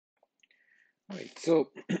Right.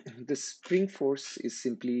 So the spring force is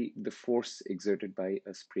simply the force exerted by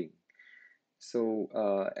a spring. So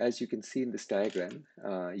as you can see in this diagram,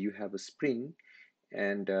 you have a spring,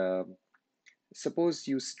 and suppose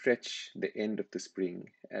you stretch the end of the spring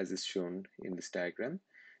as is shown in this diagram.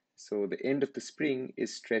 So the end of the spring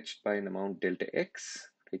is stretched by an amount delta x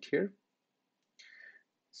right here.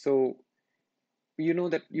 So you know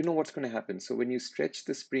what's going to happen. So when you stretch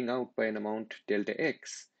the spring out by an amount delta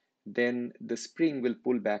x, then the spring will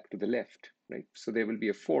pull back to the left, right? So there will be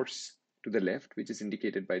a force to the left, which is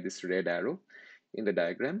indicated by this red arrow in the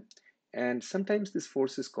diagram. And sometimes this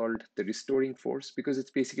force is called the restoring force because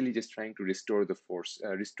it's basically just trying to restore the force,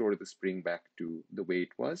 restore the spring back to the way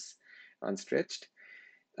it was, unstretched.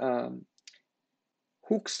 Um,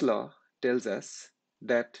 Hooke's law tells us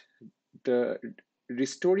that the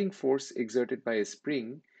restoring force exerted by a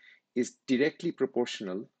spring is directly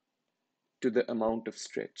proportional to the amount of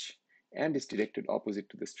stretch and is directed opposite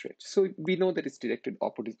to the stretch. So we know that it's directed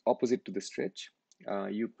opposite to the stretch.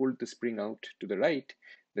 You pulled the spring out to the right,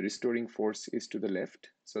 the restoring force is to the left,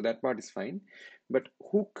 so that part is fine. But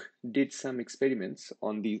Hooke did some experiments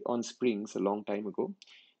on springs a long time ago,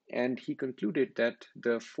 and he concluded that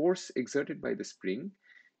the force exerted by the spring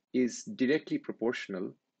is directly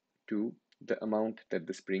proportional to the amount that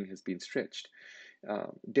the spring has been stretched.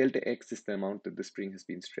 Delta x is the amount that the spring has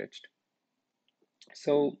been stretched.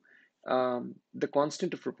 So the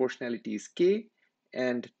constant of proportionality is k,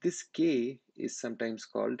 and this k is sometimes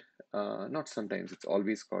called, not sometimes, it's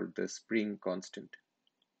always called the spring constant.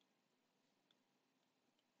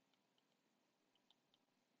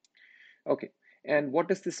 Okay, and what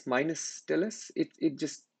does this minus tell us? It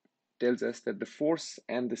just tells us that the force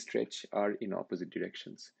and the stretch are in opposite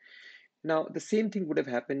directions. Now, the same thing would have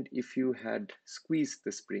happened if you had squeezed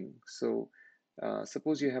the spring. So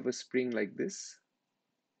suppose you have a spring like this,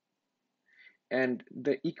 and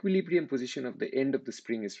the equilibrium position of the end of the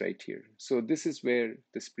spring is right here. So this is where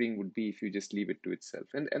the spring would be if you just leave it to itself.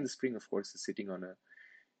 And the spring, of course, is sitting on a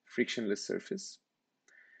frictionless surface.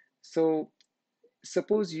 So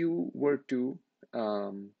suppose you were to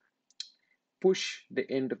um, push the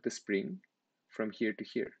end of the spring from here to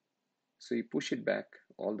here. So you push it back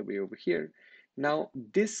all the way over here. Now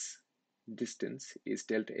this distance is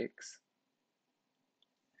delta x.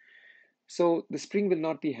 So the spring will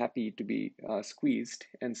not be happy to be squeezed,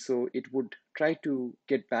 and so it would try to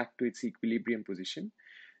get back to its equilibrium position.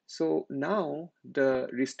 So now the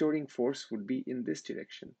restoring force would be in this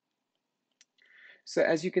direction. So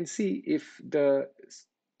as you can see, if the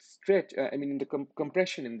stretch, I mean, in the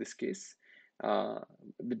compression in this case,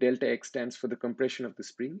 the delta x stands for the compression of the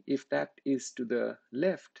spring. If that is to the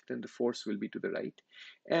left, then the force will be to the right.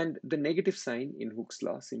 And the negative sign in Hooke's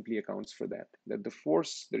law simply accounts for that, that the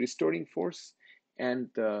force, the restoring force, and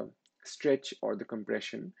the stretch or the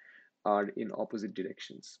compression are in opposite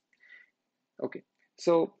directions. Okay,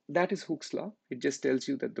 so that is Hooke's law. It just tells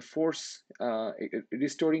you that the force,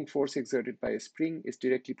 restoring force exerted by a spring is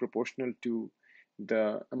directly proportional to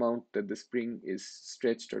the amount that the spring is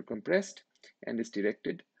stretched or compressed, and is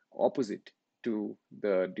directed opposite to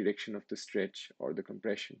the direction of the stretch or the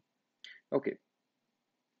compression. Okay,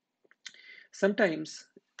 sometimes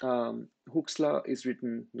Hooke's law is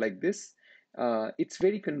written like this. It's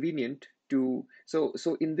very convenient to, so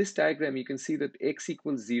in this diagram, you can see that x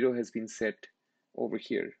equals 0 has been set over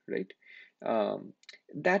here, right?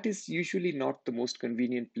 That is usually not the most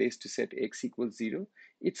convenient place to set x equals 0.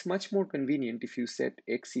 It's much more convenient if you set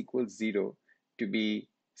x equals 0 to be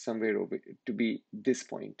somewhere over, to be this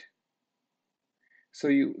point. So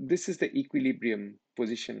this is the equilibrium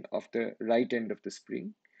position of the right end of the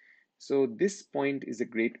spring. So this point is a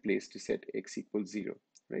great place to set x equals 0,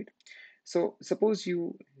 right? So suppose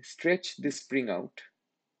you stretch this spring out.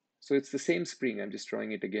 So it's the same spring, I'm just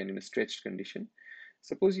drawing it again in a stretched condition.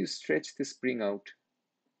 Suppose you stretch the spring out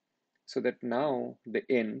so that now the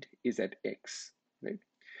end is at x, right?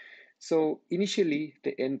 So initially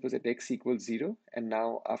the end was at x equals 0, and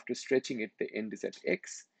now after stretching it, the end is at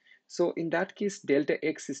x. So in that case, delta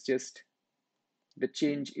x is just the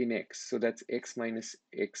change in x. So that's x minus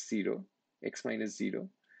x0, x minus 0,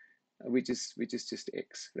 which is just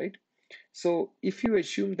x, right? So if you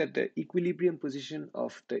assume that the equilibrium position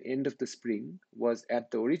of the end of the spring was at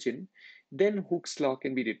the origin, then Hooke's law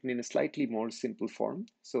can be written in a slightly more simple form.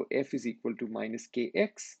 So F is equal to minus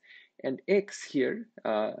kx, and x here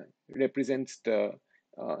represents the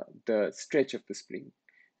stretch of the spring.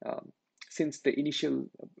 Since the initial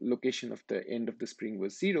location of the end of the spring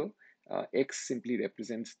was 0, x simply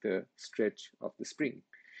represents the stretch of the spring.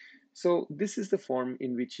 So this is the form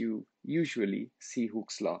in which you usually see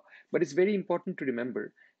Hooke's law. But it's very important to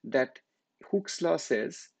remember that Hooke's law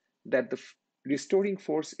says that the restoring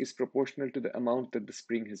force is proportional to the amount that the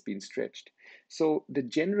spring has been stretched. So the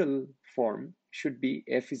general form should be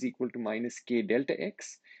F is equal to minus K delta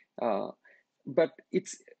X, uh, but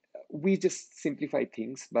we just simplify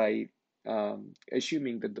things by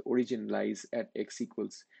assuming that the origin lies at X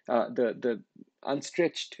equals, the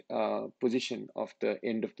unstretched position of the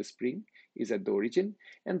end of the spring is at the origin,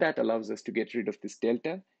 and that allows us to get rid of this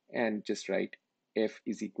delta and just write F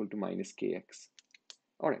is equal to minus Kx.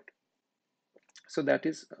 All right, so that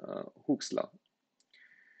is Hooke's law.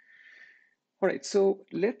 All right, so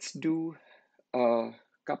let's do a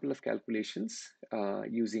couple of calculations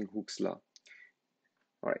using Hooke's law.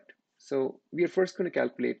 All right, so we are first going to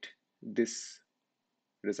calculate this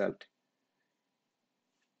result.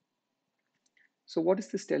 So what is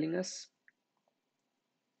this telling us?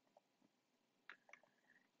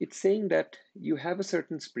 It's saying that you have a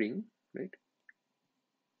certain spring, right?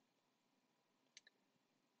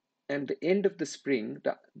 And the end of the spring,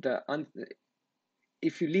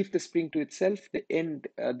 if you leave the spring to itself, the end,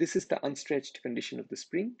 this is the unstretched condition of the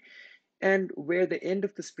spring. And where the end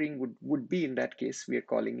of the spring would be in that case, we are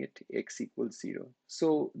calling it x equals 0.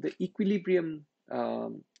 So the equilibrium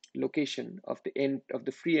location of the end of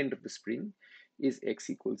the free end of the spring is x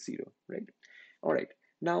equals 0, right? All right.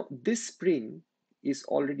 Now this spring is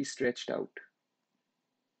already stretched out.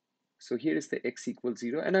 So here is the x equals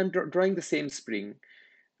 0, and I'm drawing the same spring.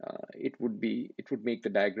 It would make the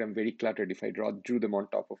diagram very cluttered if I drew them on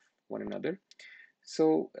top of one another.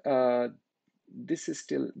 So this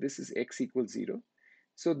is x equals 0.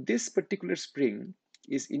 So this particular spring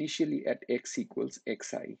is initially at x equals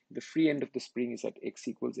xi. The free end of the spring is at x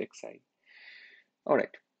equals xi. All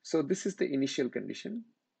right, so this is the initial condition.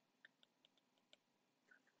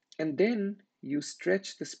 And then you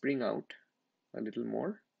stretch the spring out a little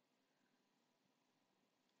more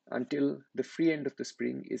until the free end of the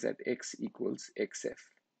spring is at x equals xf.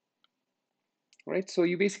 All right, so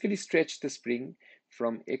you basically stretch the spring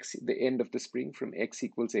from the end of the spring from x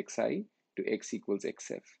equals xi to x equals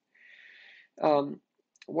xf.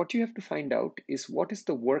 What you have to find out is what is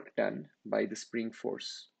the work done by the spring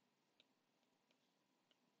force.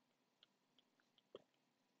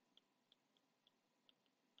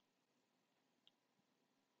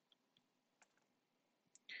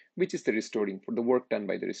 Which is the work done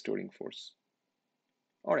by the restoring force.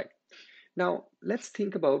 All right, now let's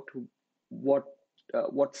think about what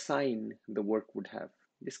sign the work would have.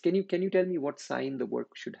 Can you tell me what sign the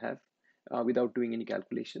work should have without doing any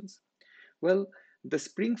calculations? Well, the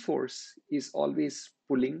spring force is always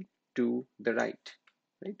pulling to the right,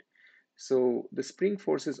 right? So the spring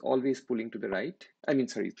force is always pulling to the right.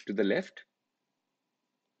 To the left.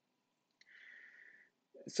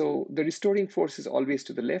 So the restoring force is always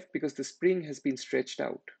to the left because the spring has been stretched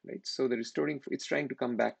out, right? So it's trying to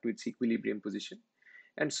come back to its equilibrium position.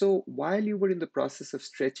 And so while you were in the process of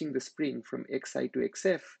stretching the spring from xi to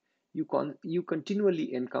xf, you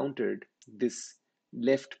continually encountered this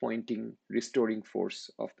left pointing restoring force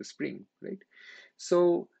of the spring, right?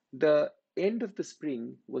 So the end of the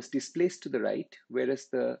spring was displaced to the right, whereas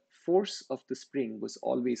the force of the spring was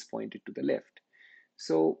always pointed to the left.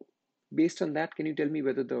 So based on that, can you tell me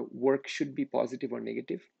whether the work should be positive or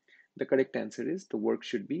negative? The correct answer is the work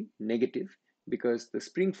should be negative because the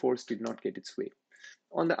spring force did not get its way.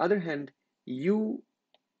 On the other hand, you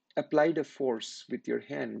applied a force with your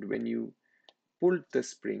hand when you pulled the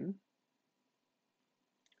spring.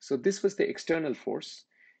 So this was the external force.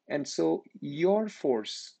 And so your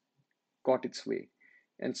force got its way.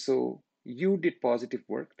 And so you did positive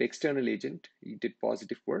work, the external agent, you did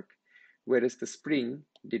positive work, whereas the spring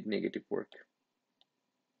did negative work.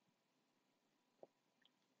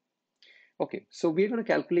 Okay, so we're going to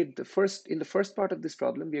calculate in the first part of this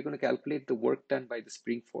problem, we're going to calculate the work done by the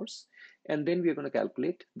spring force, and then we're going to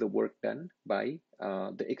calculate the work done by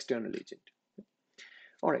the external agent.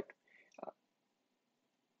 All right.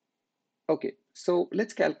 Okay, so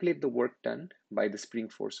let's calculate the work done by the spring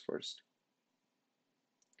force first.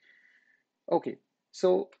 Okay,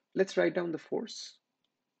 so let's write down the force.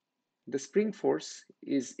 The spring force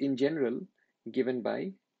is in general given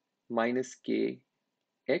by minus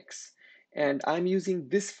kx, and I'm using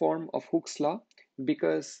this form of Hooke's law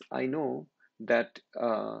because I know that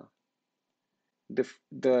the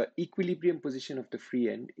equilibrium position of the free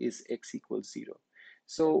end is x equals 0.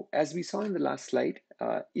 So as we saw in the last slide,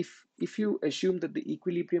 if you assume that the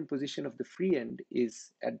equilibrium position of the free end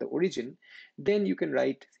is at the origin, then you can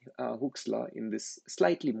write Hooke's law in this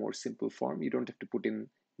slightly more simple form. You don't have to put in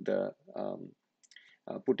delta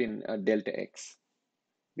x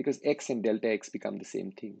because x and delta x become the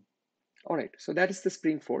same thing. All right, so that is the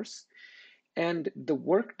spring force. And the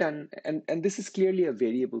work done, and this is clearly a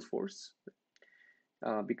variable force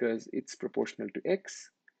because it's proportional to x.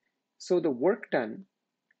 So the work done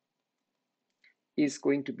is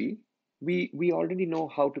going to be, we already know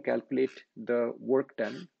how to calculate the work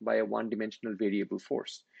done by a one-dimensional variable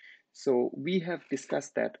force. So we have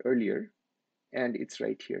discussed that earlier, and it's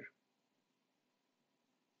right here.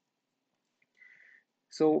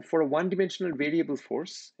 So for a one-dimensional variable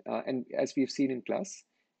force, and as we have seen in class,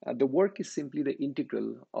 the work is simply the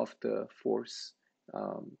integral of the force.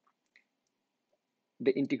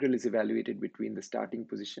 The integral is evaluated between the starting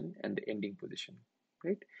position and the ending position,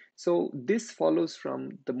 right? So this follows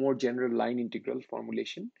from the more general line integral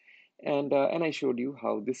formulation, and I showed you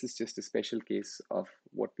how this is just a special case of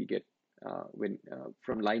what we get when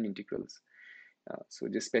from line integrals. So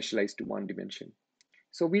just specialized to one dimension.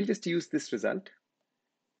 So we'll just use this result.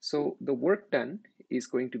 So the work done is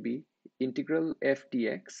going to be integral f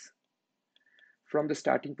dx from the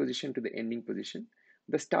starting position to the ending position.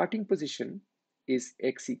 The starting position is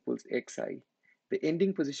x equals xi. The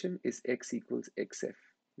ending position is x equals xf,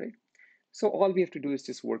 right? So all we have to do is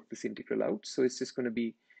just work this integral out. So it's just going to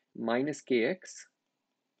be minus kx,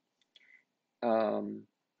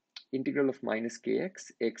 integral of minus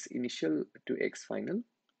kx, x initial to x final,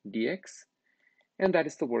 dx, and that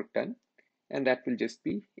is the work done. And that will just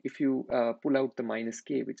be, if you pull out the minus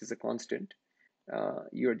k, which is a constant,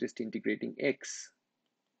 you're just integrating x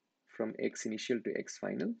from x initial to x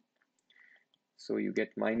final. So you get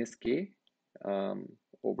minus k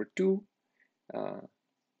over 2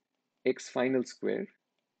 x final square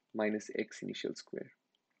minus x initial square.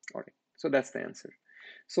 All right, so that's the answer.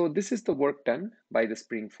 So this is the work done by the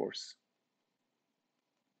spring force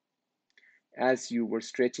as you were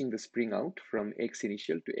stretching the spring out from x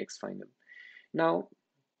initial to x final. Now,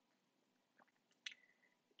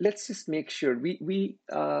 let's just make sure we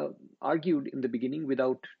argued in the beginning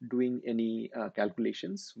without doing any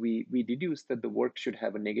calculations. We deduced that the work should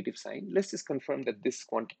have a negative sign. Let's just confirm that this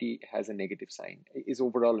quantity has a negative sign, is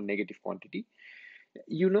overall a negative quantity.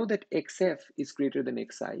 You know that xf is greater than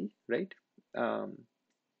xi, right?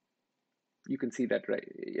 You can see that, right?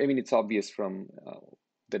 I mean, it's obvious from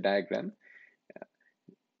the diagram.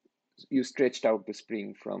 You stretched out the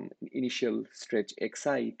spring from initial stretch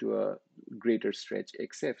xi to a greater stretch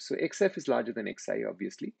xf. So xf is larger than xi,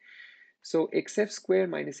 obviously. So xf square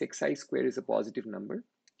minus xi square is a positive number.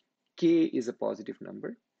 K is a positive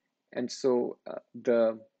number. And so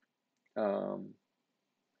the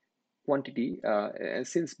quantity,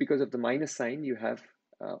 since because of the minus sign you have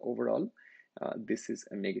overall, this is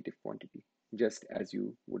a negative quantity, just as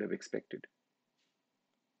you would have expected.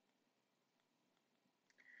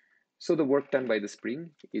 So the work done by the spring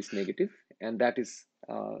is negative, and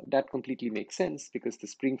that completely makes sense because the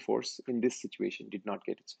spring force in this situation did not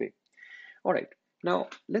get its way. All right, now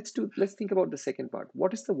let's think about the second part.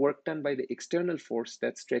 What is the work done by the external force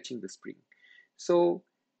that's stretching the spring? So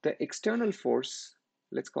the external force,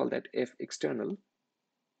 let's call that F external.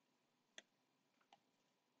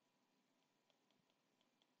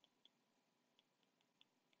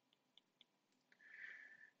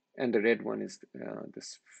 And the red one is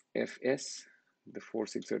this Fs, the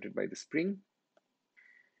force exerted by the spring.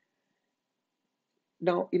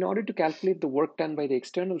 Now, in order to calculate the work done by the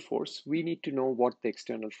external force, we need to know what the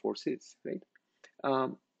external force is, right?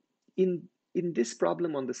 In this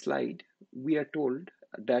problem on the slide, we are told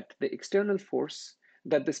that the external force,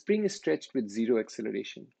 that the spring is stretched with zero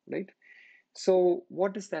acceleration, right? So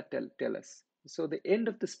what does that tell us? So the end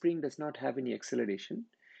of the spring does not have any acceleration.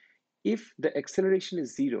 If the acceleration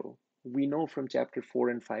is zero, we know from chapter 4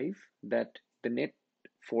 and 5 that the net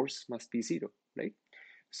force must be zero, right?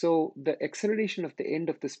 So the acceleration of the end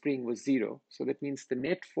of the spring was zero. So that means the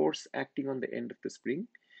net force acting on the end of the spring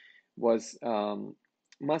was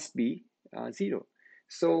must be zero.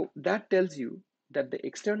 So that tells you that the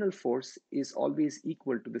external force is always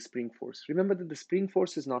equal to the spring force. Remember that the spring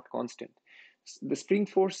force is not constant. The spring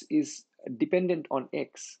force is dependent on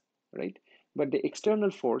x, right? But the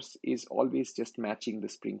external force is always just matching the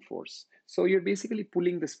spring force. So you're basically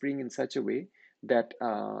pulling the spring in such a way that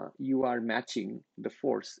you are matching the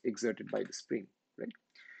force exerted by the spring, right?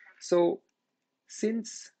 So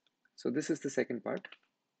this is the second part.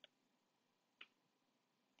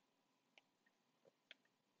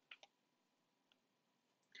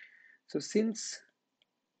 So since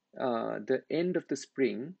the end of the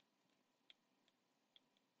spring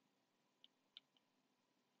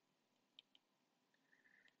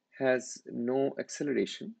has no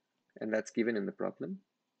acceleration, and that's given in the problem,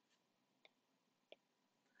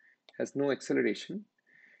 has no acceleration,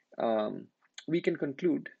 we can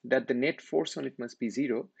conclude that the net force on it must be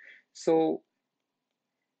 0. So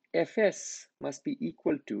Fs must be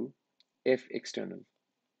equal to F external.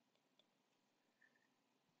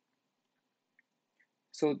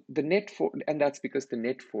 So the net force, and that's because the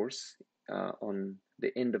net force on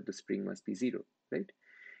the end of the spring must be 0, right?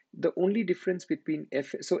 The only difference between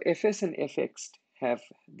so Fs and Fx have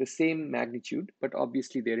the same magnitude, but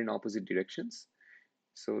obviously they're in opposite directions.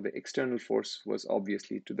 So the external force was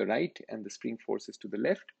obviously to the right and the spring force is to the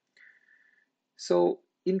left. So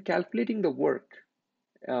in calculating the work,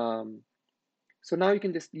 so now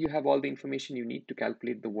you have all the information you need to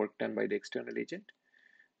calculate the work done by the external agent.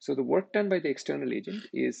 So the work done by the external agent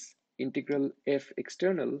is integral F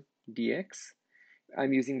external dx.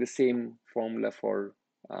 I'm using the same formula for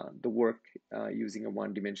the work using a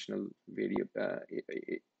one-dimensional variable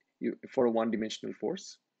for a one-dimensional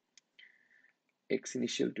force, x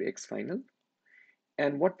initial to x final.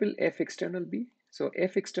 And what will F external be? So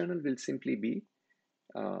F external will simply be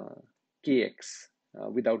kx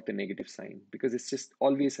without the negative sign, because it's just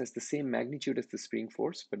always has the same magnitude as the spring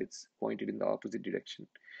force, but it's pointed in the opposite direction.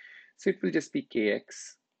 So it will just be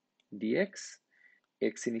kx dx,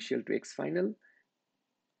 x initial to x final.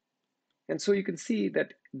 And so you can see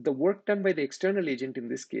that the work done by the external agent in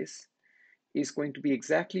this case is going to be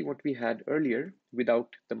exactly what we had earlier without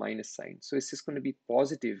the minus sign. So it's just going to be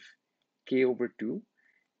positive k over 2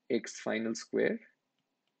 x final square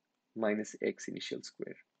minus x initial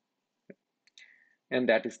square. And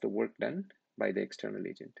that is the work done by the external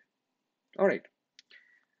agent. All right.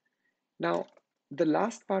 Now, the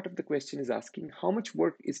last part of the question is asking how much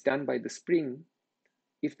work is done by the spring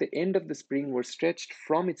if the end of the spring were stretched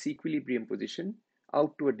from its equilibrium position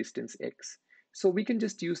out to a distance x. So we can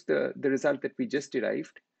just use the result that we just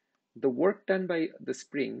derived. The work done by the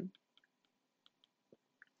spring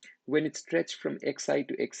when it's stretched from xi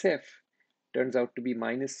to xf turns out to be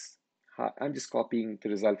minus, I'm just copying the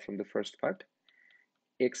result from the first part,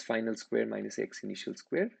 x final square minus x initial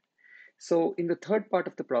square. So in the third part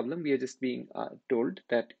of the problem, we are just being told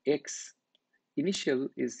that x initial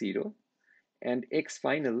is 0 and x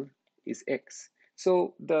final is x.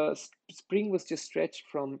 So the spring was just stretched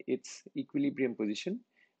from its equilibrium position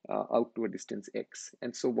out to a distance x.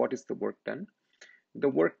 And so what is the work done? The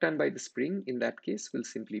work done by the spring in that case will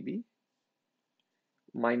simply be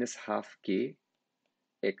minus half k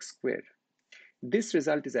x square. This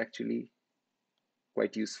result is actually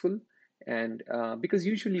quite useful, and because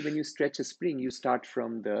usually when you stretch a spring, you start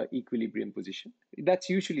from the equilibrium position. That's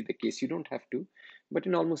usually the case. You don't have to, but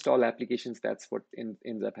in almost all applications, that's what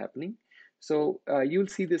ends up happening. So you'll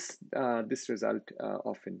see this result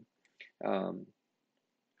often. Um,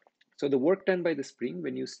 so the work done by the spring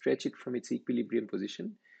when you stretch it from its equilibrium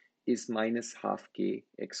position is minus half k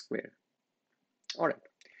x square. All right.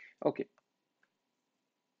 Okay.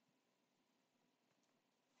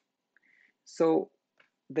 So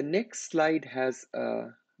the next slide has,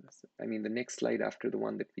 the next slide after the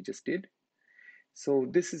one that we just did. So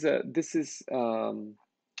this is an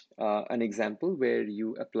example where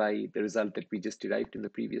you apply the result that we just derived in the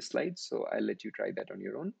previous slide. So I'll let you try that on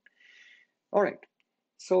your own. All right.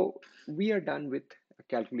 So we are done with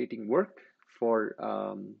calculating work for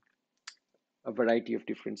a variety of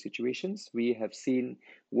different situations. We have seen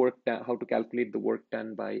how to calculate the work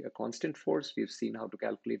done by a constant force. We've seen how to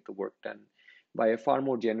calculate the work done by a far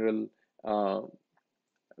more general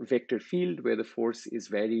vector field where the force is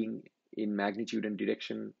varying in magnitude and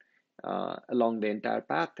direction along the entire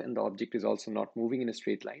path, and the object is also not moving in a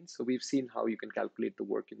straight line. So we've seen how you can calculate the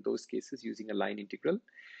work in those cases using a line integral.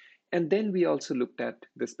 And then we also looked at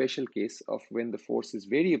the special case of when the force is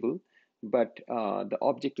variable, but the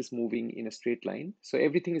object is moving in a straight line. So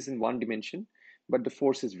everything is in one dimension, but the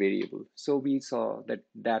force is variable. So we saw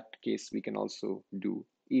that case we can also do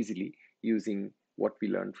easily using what we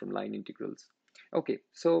learned from line integrals. Okay,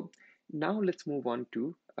 so now let's move on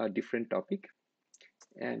to a different topic,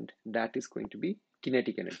 and that is going to be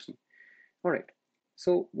kinetic energy. All right,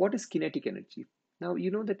 so what is kinetic energy? Now, you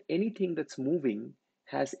know that anything that's moving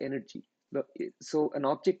has energy. So an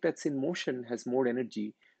object that's in motion has more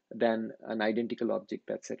energy than an identical object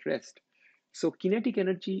that's at rest. So kinetic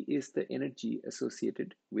energy is the energy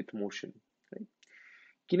associated with motion, right?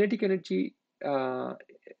 Kinetic energy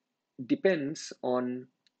depends on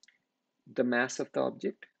the mass of the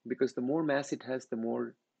object, because the more mass it has, the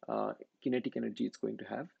more kinetic energy it's going to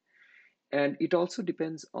have. And it also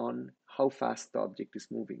depends on how fast the object is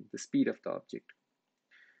moving, the speed of the object.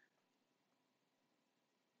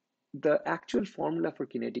 The actual formula for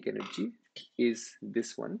kinetic energy is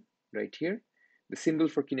this one right here. The symbol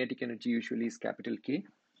for kinetic energy usually is capital K.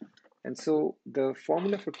 And so the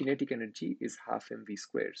formula for kinetic energy is half mv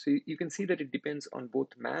squared. So you can see that it depends on both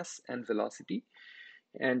mass and velocity,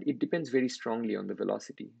 and it depends very strongly on the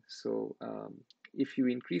velocity. So if you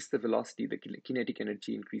increase the velocity, the kinetic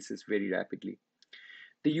energy increases very rapidly.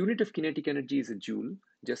 The unit of kinetic energy is a joule,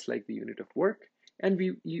 just like the unit of work. And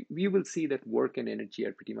we will see that work and energy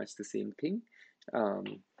are pretty much the same thing.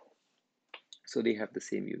 So they have the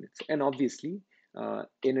same units. And obviously,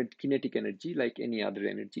 kinetic energy, like any other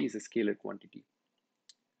energy, is a scalar quantity.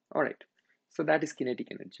 All right, so that is kinetic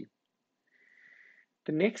energy.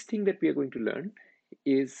 The next thing that we are going to learn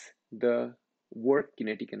is the work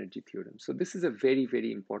kinetic energy theorem. So this is a very,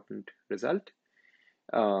 very important result.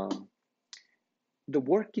 The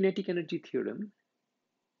work kinetic energy theorem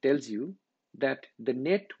tells you that the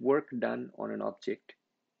net work done on an object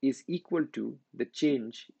is equal to the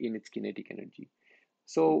change in its kinetic energy.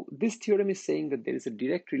 So this theorem is saying that there is a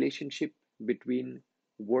direct relationship between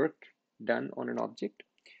work done on an object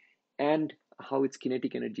and how its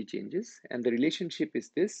kinetic energy changes. And the relationship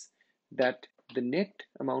is this, that the net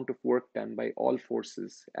amount of work done by all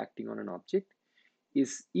forces acting on an object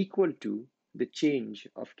is equal to the change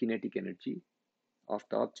of kinetic energy of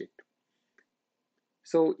the object.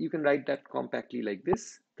 So you can write that compactly like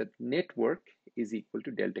this, that net work is equal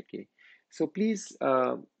to delta K. So please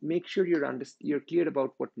make sure you're clear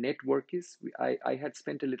about what net work is. I had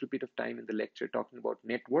spent a little bit of time in the lecture talking about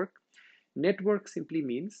net work. Net work simply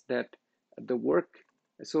means that the work,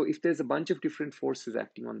 so if there's a bunch of different forces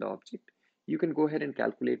acting on the object, you can go ahead and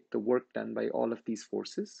calculate the work done by all of these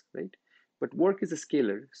forces, right? But work is a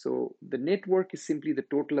scalar, so the net work is simply the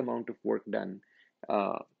total amount of work done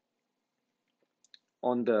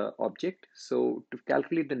on the object. So to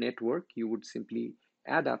calculate the net work, you would simply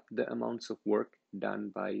add up the amounts of work done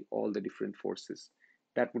by all the different forces.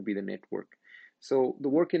 That would be the net work. So the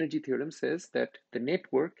work energy theorem says that the net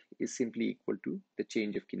work is simply equal to the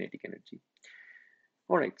change of kinetic energy.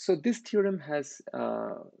 All right, so this theorem has,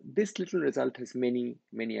 this little result has many,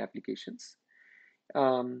 many applications.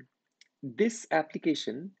 This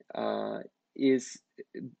application is,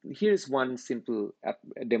 here's one simple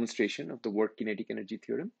demonstration of the work kinetic energy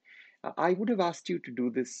theorem. I would have asked you to do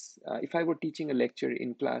this, if I were teaching a lecture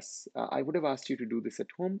in class, I would have asked you to do this at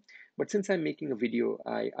home, but since I'm making a video,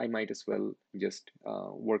 I might as well just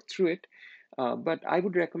work through it. But I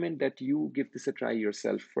would recommend that you give this a try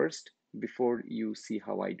yourself first before you see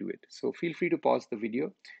how I do it. So feel free to pause the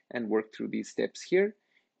video and work through these steps here.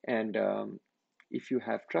 And if you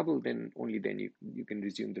have trouble, then only then you can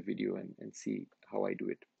resume the video and see how I do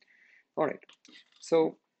it. All right,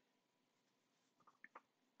 so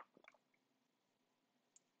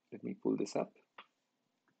let me pull this up.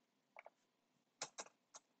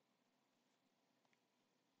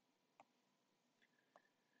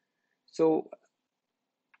 So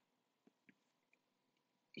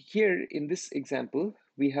here in this example,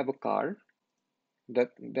 we have a car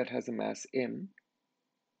that has a mass m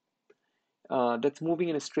that's moving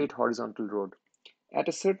in a straight horizontal road. At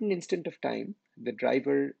a certain instant of time, the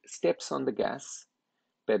driver steps on the gas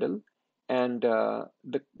pedal, and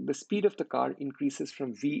the speed of the car increases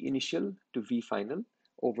from v initial to v final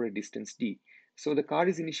over a distance d. So the car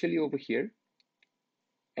is initially over here,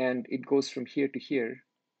 and it goes from here to here,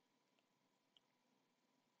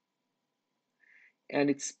 and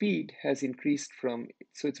its speed has increased from,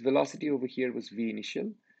 so its velocity over here was v initial,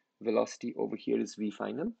 velocity over here is v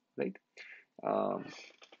final, right?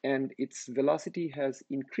 And its velocity has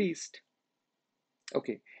increased.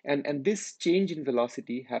 Okay, and this change in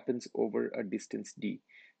velocity happens over a distance d.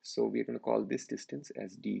 So we're going to call this distance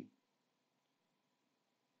as d.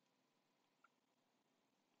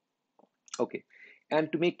 Okay, and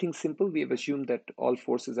to make things simple, we have assumed that all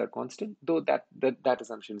forces are constant, though that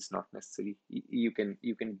assumption is not necessary. You'll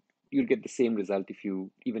get the same result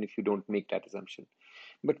even if you don't make that assumption.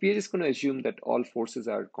 But we're just going to assume that all forces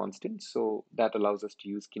are constant, so that allows us to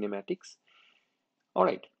use kinematics. All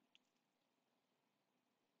right.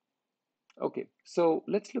 Okay, so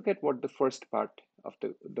let's look at what the first part of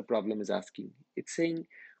the problem is asking. It's saying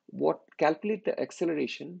calculate the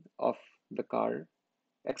acceleration of the car,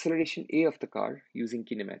 acceleration A of the car using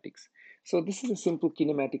kinematics. So this is a simple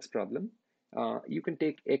kinematics problem. You can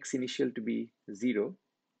take x initial to be 0,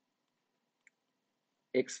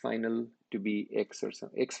 x final to be x, or some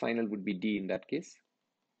x final would be d in that case.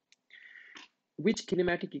 Which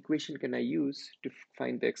kinematic equation can I use to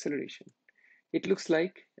find the acceleration? It looks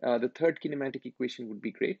like the third kinematic equation would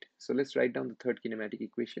be great. So let's write down the third kinematic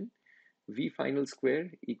equation. V final square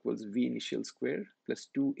equals V initial square plus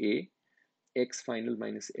 2a x final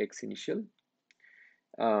minus x initial.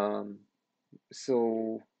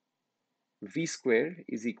 So v square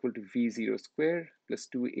is equal to v0 square plus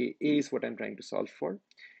 2a. A is what I'm trying to solve for.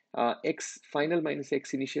 X final minus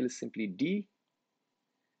x initial is simply d.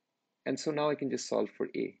 And so now I can just solve for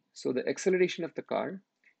a. So the acceleration of the car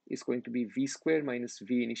is going to be v square minus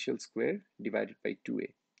v initial square divided by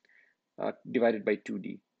 2a, divided by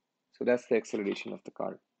 2d. So that's the acceleration of the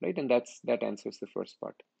car, right? And that answers the first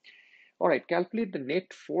part. All right, calculate the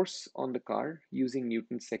net force on the car using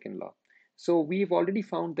Newton's second law. So we've already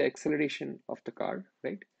found the acceleration of the car,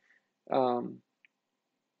 right?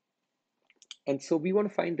 And so we want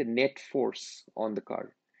to find the net force on the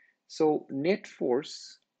car. So net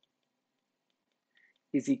force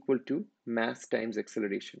is equal to mass times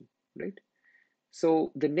acceleration, right?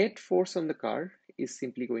 So the net force on the car is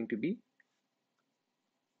simply going to be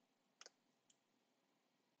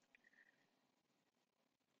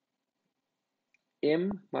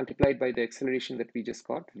m multiplied by the acceleration that we just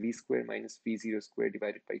got, v square minus v0 square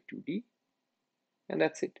divided by 2d. And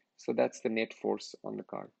that's it. So that's the net force on the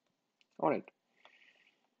car. All right.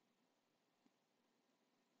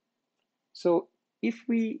 So if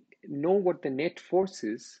we know what the net force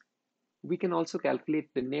is, we can also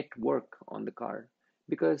calculate the net work on the car,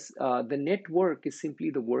 because the net work is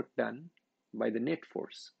simply the work done by the net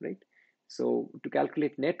force, right? So to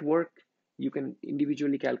calculate net work, you can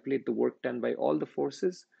individually calculate the work done by all the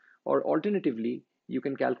forces, or alternatively, you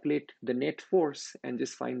can calculate the net force and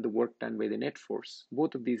just find the work done by the net force.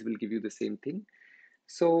 Both of these will give you the same thing.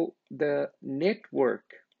 So the net work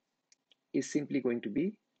is simply going to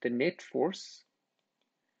be the net force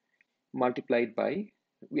multiplied by,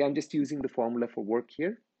 I'm just using the formula for work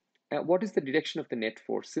here. What is the direction of the net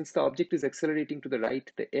force? Since the object is accelerating to the right,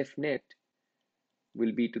 the F net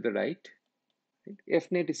will be to the right.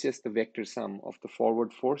 F net is just the vector sum of the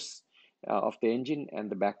forward force of the engine and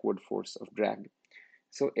the backward force of drag.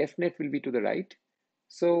 So F net will be to the right.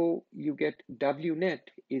 So you get W net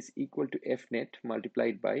is equal to F net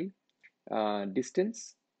multiplied by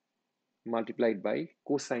distance multiplied by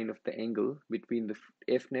cosine of the angle between the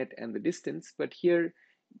F net and the distance. But here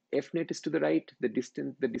F net is to the right, the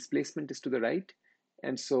displacement is to the right,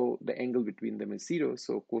 and so the angle between them is 0,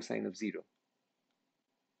 so cosine of 0.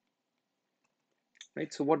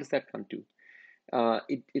 Right, so what does that come to?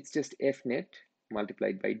 It's just F net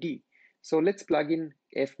multiplied by D. So let's plug in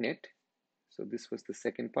F net. So this was the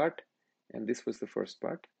second part, and this was the first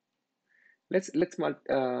part. Let's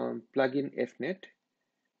plug in F net.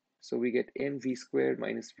 So we get mv squared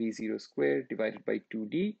minus v0 squared divided by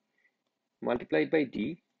 2d multiplied by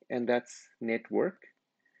d, and that's net work.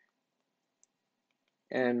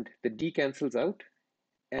 And the d cancels out,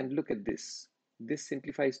 and look at this. This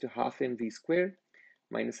simplifies to half mv squared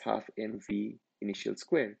minus half mv initial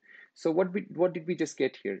square. So what did we just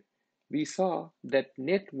get here? We saw that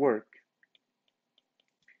net work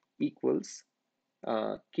equals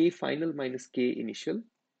k final minus k initial,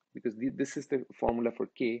 because this is the formula for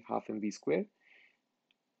k, half mv squared,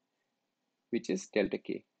 which is delta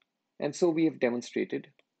k. And so we have demonstrated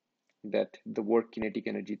that the work kinetic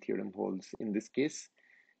energy theorem holds in this case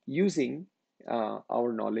using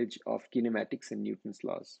our knowledge of kinematics and Newton's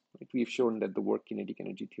laws. Right? We've shown that the work kinetic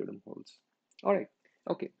energy theorem holds. All right,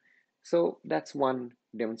 okay. So that's one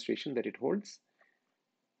demonstration that it holds.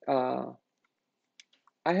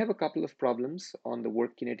 I have a couple of problems on the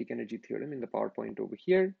work kinetic energy theorem in the PowerPoint over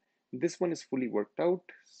here. This one is fully worked out,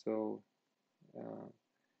 so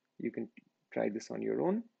you can try this on your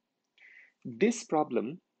own. This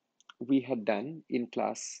problem we had done in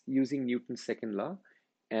class using Newton's second law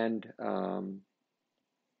and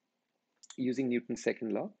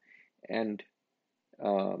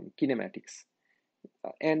kinematics.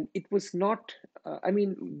 And it was not, I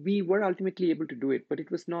mean, we were ultimately able to do it, but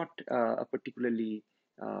it was not a particularly,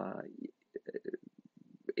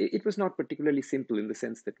 it was not particularly simple in the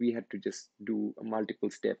sense that we had to just do multiple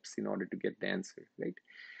steps in order to get the answer, right?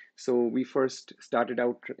 So we first started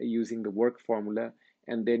out using the work formula,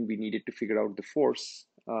 and then we needed to figure out the force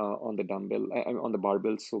on the dumbbell, on the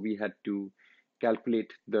barbell. So we had to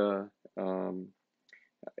calculate the,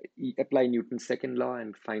 apply Newton's second law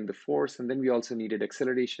and find the force. And then we also needed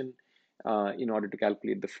acceleration in order to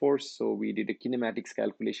calculate the force. So we did a kinematics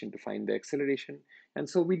calculation to find the acceleration. And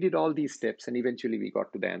so we did all these steps, and eventually we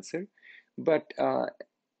got to the answer. But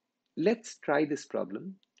let's try this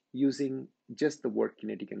problem using just the work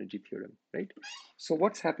kinetic energy theorem, right? So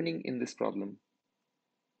what's happening in this problem?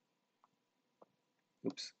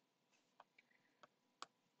 Oops.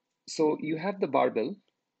 So you have the barbell,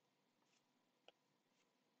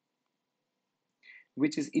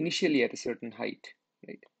 which is initially at a certain height,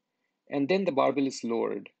 right? And then the barbell is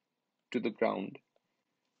lowered to the ground.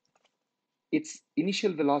 Its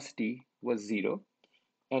initial velocity was 0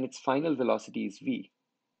 and its final velocity is v.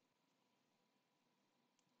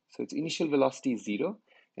 So its initial velocity is 0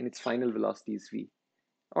 and its final velocity is v.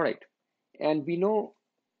 All right. And we know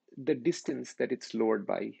the distance that it's lowered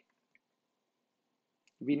by.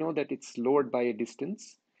 We know that it's lowered by a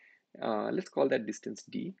distance. Let's call that distance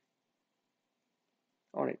d.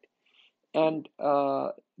 All right. And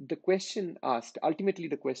the question asked, ultimately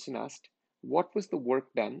the question asked, what was the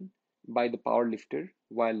work done by the power lifter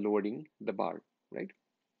while loading the bar, right?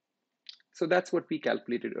 So that's what we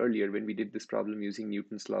calculated earlier when we did this problem using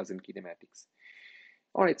Newton's laws in kinematics.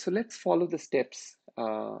 All right, so let's follow the steps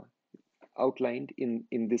outlined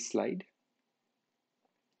in this slide.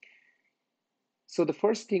 So the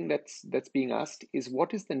first thing that's being asked is,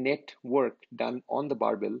 what is the net work done on the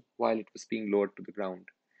barbell while it was being lowered to the ground?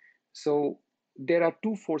 So there are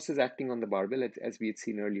two forces acting on the barbell, as we had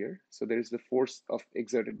seen earlier. So there is the force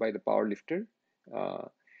exerted by the power lifter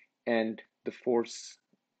and the force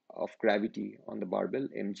of gravity on the barbell,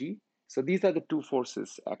 mg. So these are the two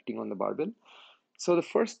forces acting on the barbell. So the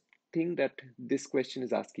first thing that this question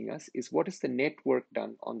is asking us is, what is the net work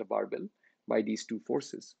done on the barbell by these two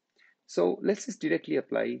forces? So let's just directly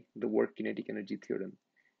apply the work kinetic energy theorem.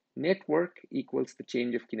 Net work equals the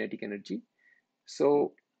change of kinetic energy.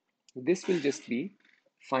 So this will just be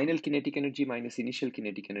final kinetic energy minus initial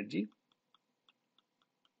kinetic energy.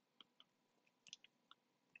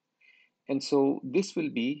 And so this will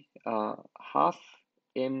be half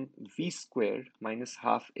mv square minus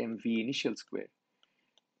half mv initial square.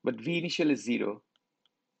 But v initial is 0.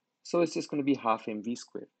 So it's just going to be half mv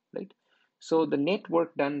square, right? So the net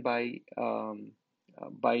work done by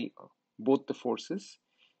both the forces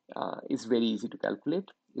is very easy to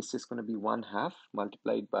calculate. It's just going to be 1/2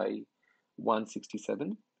 multiplied by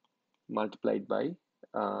 167 multiplied by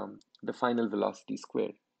the final velocity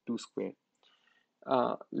square, 2 square.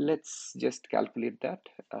 Let's just calculate that.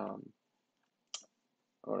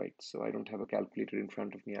 All right, so I don't have a calculator in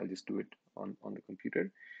front of me. I'll just do it on the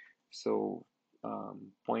computer. So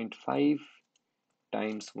 0.5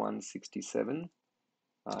 times 167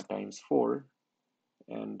 times 4,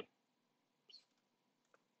 and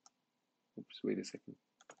oops, wait a second.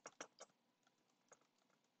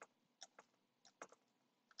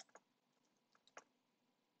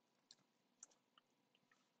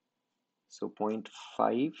 So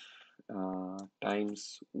 0.5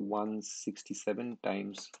 times 167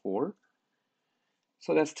 times 4.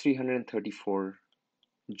 So that's 334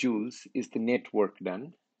 joules is the net work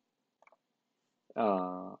done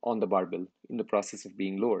on the barbell in the process of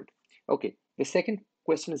being lowered. Okay, the second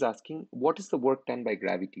question is asking, what is the work done by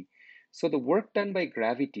gravity? So the work done by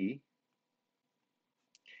gravity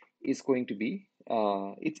is going to be,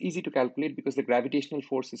 it's easy to calculate because the gravitational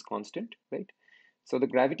force is constant, right? So the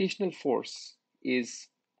gravitational force is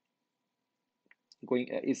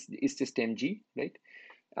just mg, right?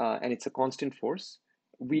 And it's a constant force.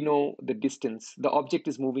 We know the distance. The object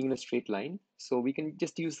is moving in a straight line, so we can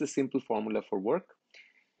just use the simple formula for work.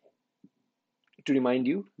 To remind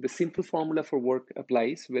you, the simple formula for work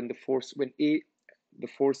applies when the force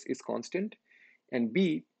is constant, and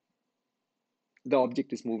b, the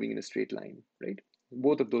object is moving in a straight line, right?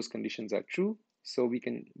 Both of those conditions are true, so we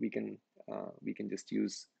can just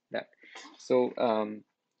use that. So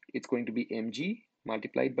it's going to be mg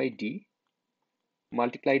multiplied by d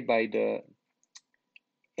multiplied by the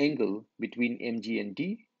angle between mg and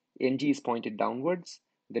d. Mg is pointed downwards,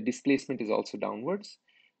 the displacement is also downwards,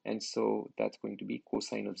 and so that's going to be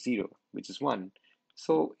cosine of 0, which is 1.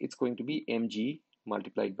 So it's going to be mg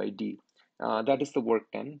multiplied by d. That is the work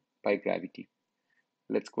done by gravity.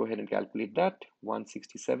 Let's go ahead and calculate that.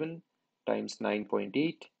 167 times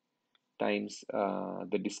 9.8 times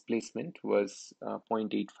the displacement was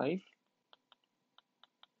 0.85.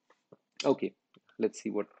 Okay, let's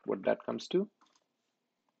see what that comes to.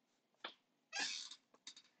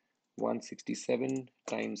 167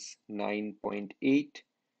 times 9.8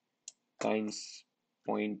 times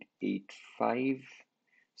 0.85.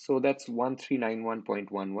 So that's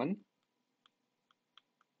 1391.11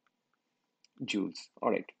 joules.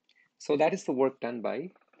 All right. So that is the work done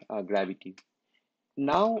by gravity.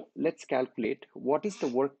 Now let's calculate what is the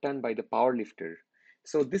work done by the power lifter.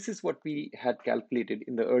 So this is what we had calculated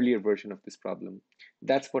in the earlier version of this problem.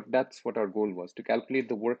 That's what our goal was, to calculate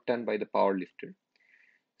the work done by the power lifter.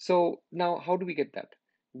 So now how do we get that?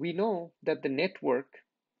 We know that the net work,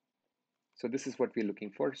 so this is what we're looking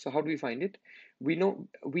for. So how do we find it? We know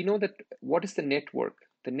that what is the net work?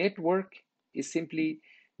 The net work is simply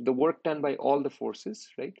the work done by all the forces,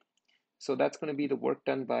 right? So that's going to be the work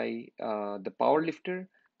done by the power lifter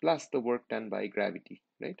plus the work done by gravity,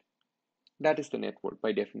 right? That is the net work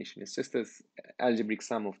by definition. It's just this algebraic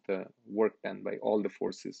sum of the work done by all the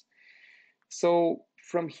forces. So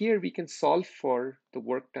from here, we can solve for the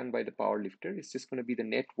work done by the power lifter. It's just going to be the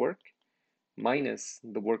net work minus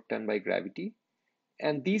the work done by gravity.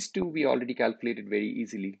 And these two we already calculated very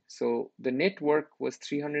easily. So the net work was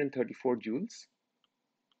 334 joules.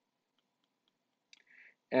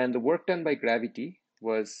 And the work done by gravity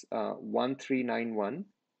was 1391.11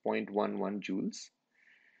 joules.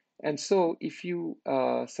 And so if you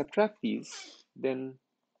subtract these, then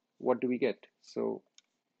what do we get? So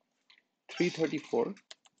 334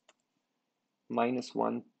 minus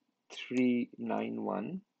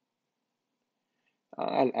 1391,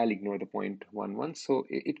 I'll ignore the 0.11. So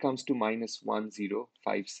it comes to minus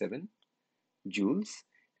 1057 joules.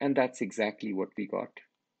 And that's exactly what we got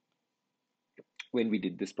when we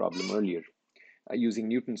did this problem earlier using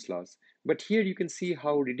Newton's laws. But here you can see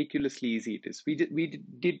how ridiculously easy it is. We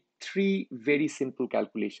did three very simple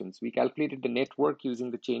calculations. We calculated the net work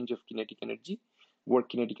using the change of kinetic energy, work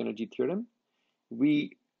kinetic energy theorem.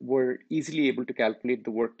 We were easily able to calculate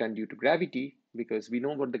the work done due to gravity because we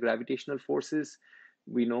know what the gravitational force is,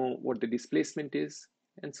 we know what the displacement is,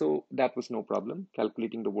 and so that was no problem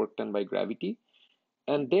calculating the work done by gravity.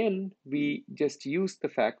 And then we just use the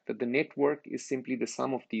fact that the net work is simply the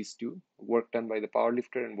sum of these two, work done by the power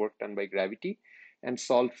lifter and work done by gravity, and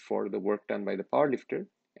solve for the work done by the power lifter,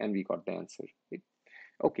 and we got the answer. Right?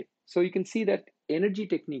 Okay, so you can see that energy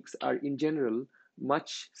techniques are in general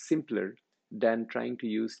much simpler than trying to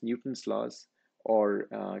use Newton's laws or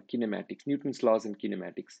kinematics, Newton's laws and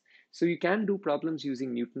kinematics. So you can do problems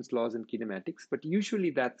using Newton's laws and kinematics, but usually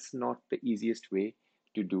that's not the easiest way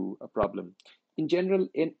to do a problem. In general,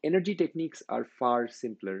 energy techniques are far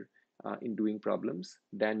simpler in doing problems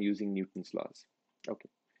than using Newton's laws. Okay.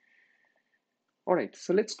 All right,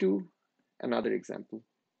 so let's do another example.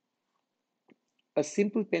 A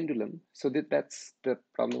simple pendulum, so that's the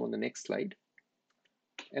problem on the next slide.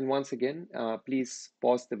 And once again, please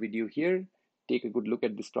pause the video here, take a good look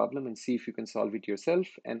at this problem and see if you can solve it yourself,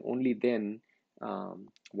 and only then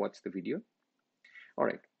watch the video. All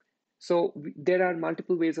right, so there are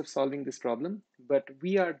multiple ways of solving this problem, but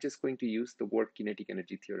we are just going to use the work kinetic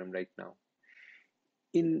energy theorem right now.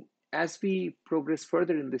 As we progress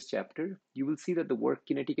further in this chapter, you will see that the work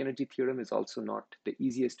kinetic energy theorem is also not the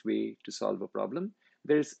easiest way to solve a problem.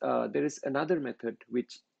 There is another method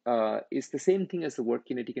which is the same thing as the work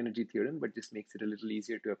kinetic energy theorem, but just makes it a little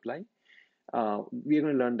easier to apply. We are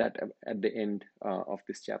going to learn that at the end of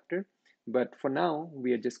this chapter. But for now,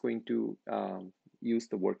 we are just going to use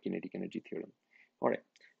the work kinetic energy theorem. All right,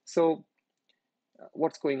 so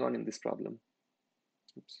what's going on in this problem?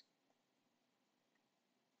 Oops.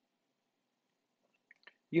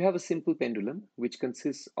 You have a simple pendulum which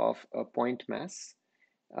consists of a point mass,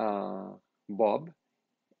 bob,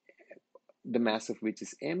 the mass of which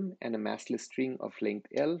is m, and a massless string of length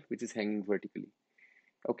L, which is hanging vertically.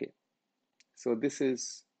 Okay, so this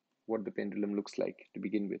is what the pendulum looks like to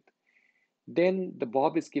begin with. Then the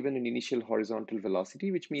bob is given an initial horizontal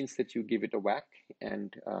velocity, which means that you give it a whack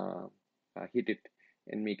and hit it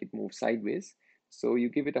and make it move sideways. So you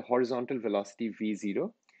give it a horizontal velocity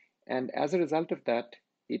v0, and as a result of that,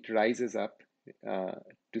 it rises up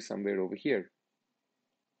to somewhere over here.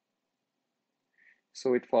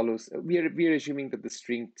 So it follows, we are assuming that the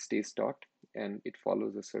string stays taut and it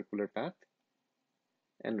follows a circular path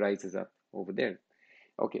and rises up over there.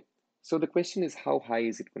 Okay, so the question is, how high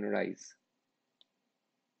is it going to rise?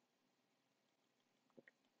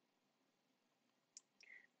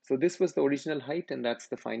 So this was the original height and that's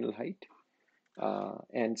the final height.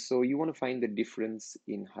 And so you want to find the difference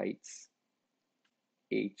in heights.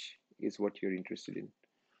 H is what you're interested in.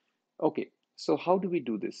 Okay, so how do we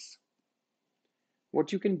do this?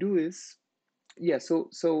 What you can do is, so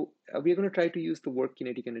we're going to try to use the work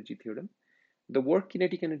kinetic energy theorem. The work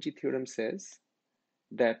kinetic energy theorem says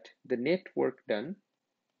that the net work done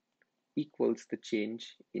equals the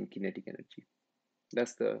change in kinetic energy.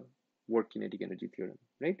 That's the work kinetic energy theorem,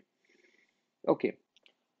 right? Okay,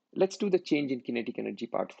 let's do the change in kinetic energy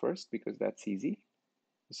part first because that's easy.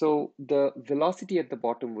 So the velocity at the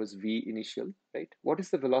bottom was v initial, right? What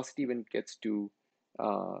is the velocity when it gets to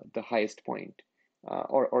the highest point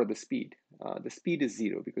or the speed? The speed is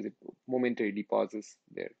 0 because it momentarily pauses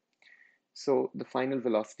there. So the final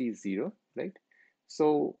velocity is 0, right?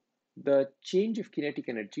 So the change of kinetic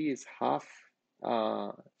energy is half,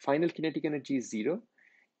 final kinetic energy is 0,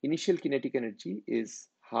 initial kinetic energy is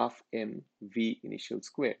half m v initial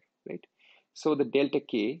square, right? So the delta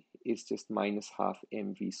k is just minus half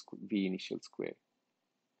m v initial square.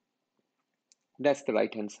 That's the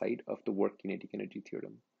right-hand side of the work kinetic energy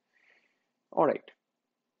theorem. All right.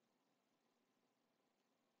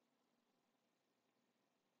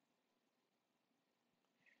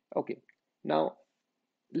 Okay. Now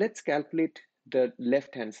let's calculate the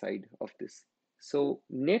left-hand side of this. So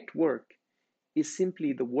net work is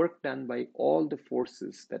simply the work done by all the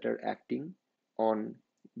forces that are acting on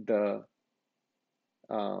the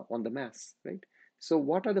mass, right? So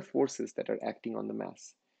what are the forces that are acting on the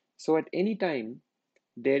mass? So at any time,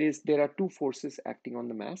 there are two forces acting on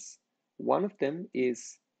the mass. One of them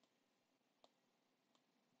is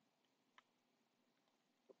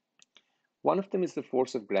the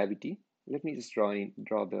force of gravity. Let me just draw it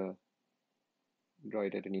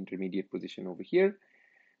at an intermediate position over here.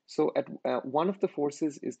 So at one of the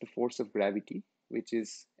forces is the force of gravity, which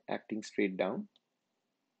is acting straight down.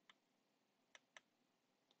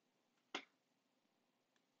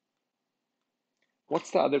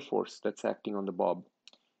 What's the other force that's acting on the bob?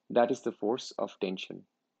 That is the force of tension.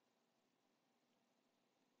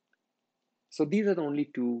 So these are the only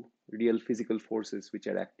two real physical forces which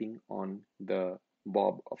are acting on the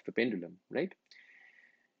bob of the pendulum, right?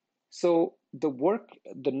 So the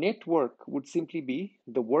net work would simply be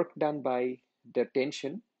the work done by the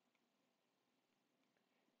tension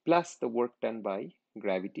plus the work done by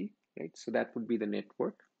gravity, right? So that would be the net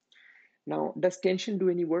work. Now, does tension do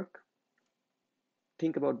any work?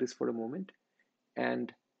 Think about this for a moment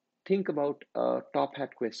and think about a top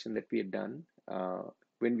hat question that we had done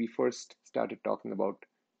when we first started talking about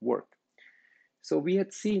work. So we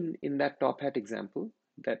had seen in that top hat example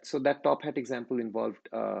that top hat example involved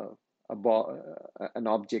an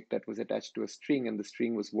object that was attached to a string, and the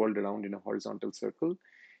string was whirled around in a horizontal circle.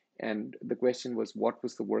 And the question was, what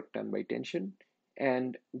was the work done by tension?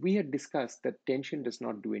 And we had discussed that tension does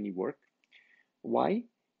not do any work. Why?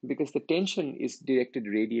 Because the tension is directed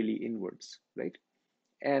radially inwards, right?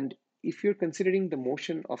 And if you're considering the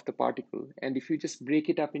motion of the particle, and if you just break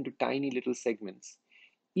it up into tiny little segments,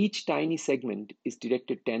 each tiny segment is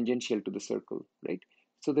directed tangential to the circle, right?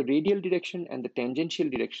 So the radial direction and the tangential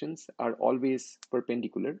directions are always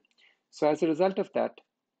perpendicular. So as a result of that,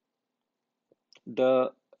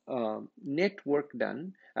 the the work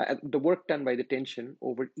done by the tension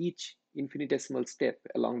over each infinitesimal step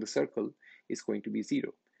along the circle is going to be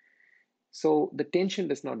zero. So the tension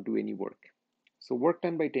does not do any work. So work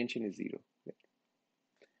done by tension is zero.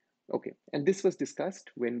 Okay, and this was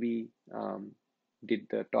discussed when we did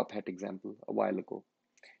the top hat example a while ago.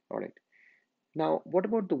 All right. Now, what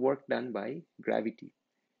about the work done by gravity?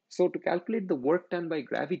 So to calculate the work done by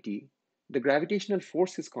gravity, the gravitational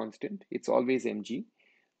force is constant. It's always mg,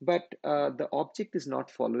 but the object is not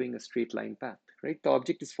following a straight line path, right? The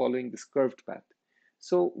object is following this curved path.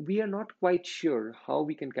 So we are not quite sure how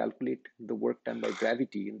we can calculate the work done by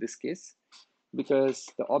gravity in this case, because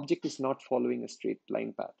the object is not following a straight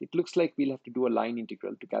line path. It looks like we'll have to do a line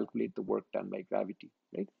integral to calculate the work done by gravity,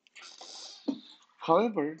 right?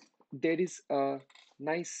 However, there is a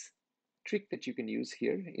nice trick that you can use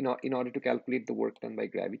here in order to calculate the work done by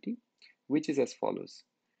gravity, which is as follows.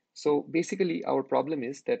 So basically, our problem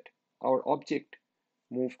is that our object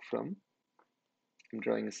moved from, I'm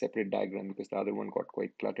drawing a separate diagram because the other one got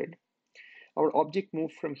quite cluttered. Our object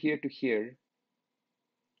moved from here to here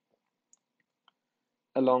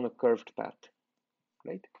along a curved path,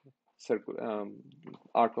 right? Circle,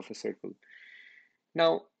 arc of a circle.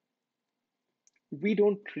 Now, we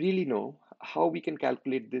don't really know how we can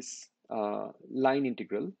calculate this line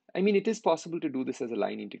integral. I mean, it is possible to do this as a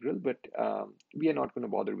line integral, but we are not going to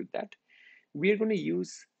bother with that. We are going to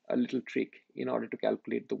use a little trick in order to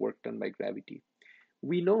calculate the work done by gravity.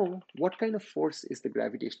 We know what kind of force is the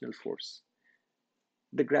gravitational force.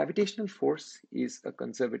 The gravitational force is a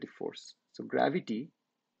conservative force. So gravity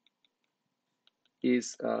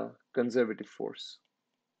is a conservative force.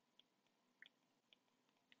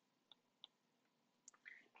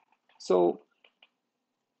 So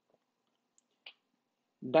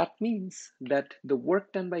that means that the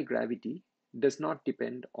work done by gravity does not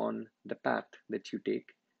depend on the path that you take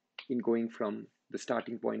in going from the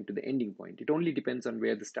starting point to the ending point. It only depends on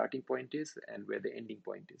where the starting point is and where the ending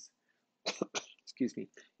point is. Excuse me.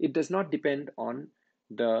 It does not depend on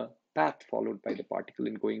the path followed by the particle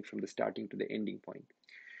in going from the starting to the ending point.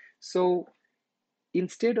 So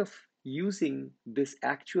instead of using this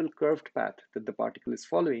actual curved path that the particle is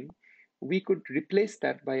following, we could replace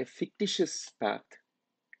that by a fictitious path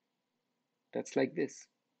that's like this.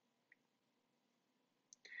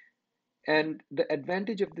 And the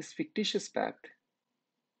advantage of this fictitious path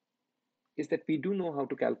is that we do know how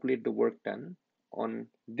to calculate the work done on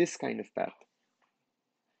this kind of path,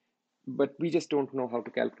 but we just don't know how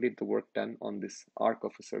to calculate the work done on this arc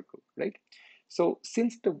of a circle, right? So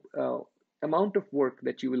since amount of work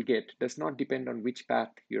that you will get does not depend on which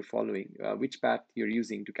path you're following, which path you're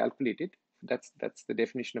using to calculate it. That's the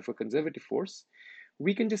definition of a conservative force.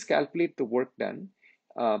 We can just calculate the work done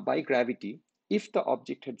by gravity if the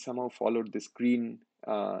object had somehow followed this green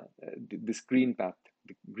path,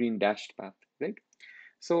 the green dashed path, right?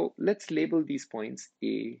 So let's label these points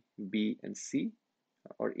A, B, and C,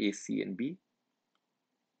 or A, C, and B.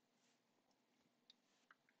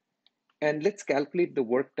 And let's calculate the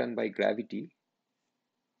work done by gravity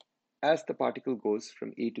as the particle goes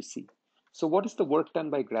from A to C. So what is the work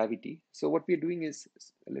done by gravity? So what we're doing is,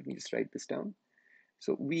 let me just write this down.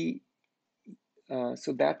 So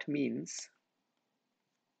that means,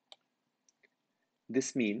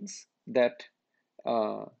 this means that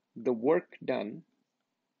the work done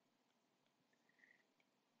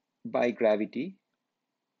by gravity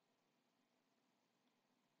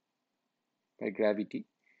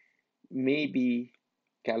may be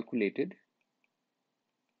calculated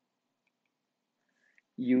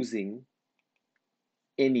using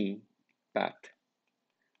any path.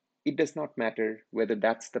 It does not matter whether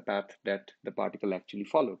that's the path that the particle actually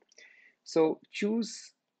followed. So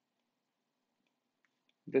choose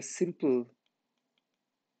the simpler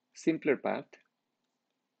path,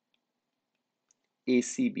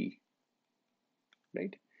 ACB,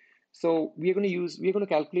 right? So we're going to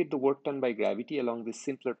calculate the work done by gravity along this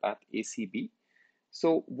simpler path, ACB.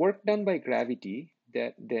 So work done by gravity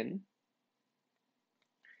that then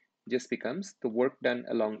just becomes the work done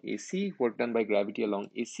along AC, work done by gravity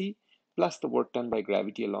along AC, plus the work done by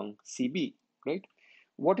gravity along CB, right?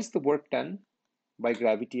 What is the work done by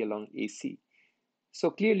gravity along AC?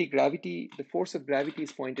 So clearly gravity, the force of gravity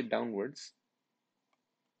is pointed downwards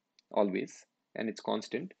always, and it's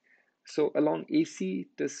constant. So along AC,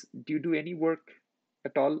 do you do any work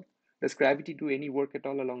at all? Does gravity do any work at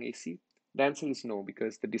all along AC? The answer is no,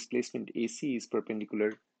 because the displacement AC is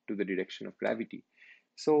perpendicular to the direction of gravity.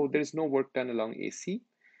 So there is no work done along AC.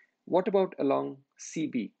 What about along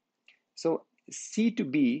CB? So C to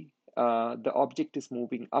B, the object is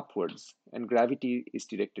moving upwards and gravity is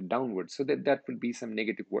directed downwards. So that would be some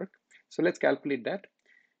negative work. So let's calculate that.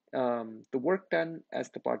 The work done as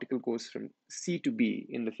the particle goes from C to B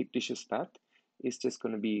in the fictitious path is just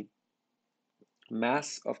going to be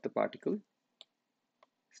mass of the particle.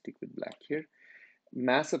 Stick with black here.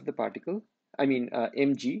 Mass of the particle,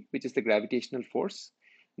 mg, which is the gravitational force.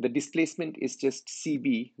 The displacement is just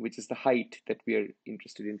cb, which is the height that we are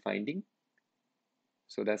interested in finding.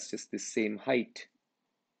 So that's just the same height,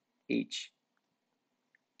 h,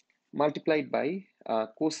 multiplied by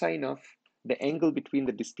cosine of the angle between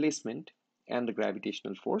the displacement and the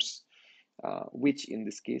gravitational force, which in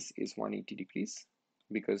this case is 180 degrees,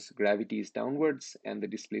 because gravity is downwards and the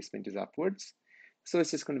displacement is upwards. So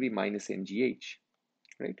it's just going to be minus mgh,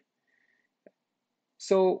 right?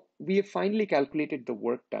 So we have finally calculated the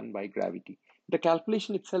work done by gravity. The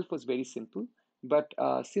calculation itself was very simple, but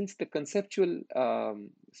since the conceptual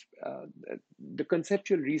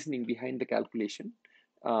reasoning behind the calculation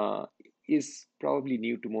is probably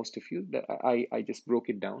new to most of you, I just broke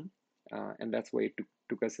it down, and that's why it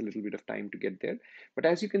took us a little bit of time to get there. But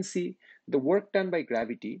as you can see, the work done by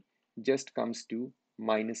gravity just comes to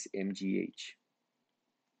minus mgh,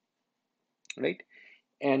 right?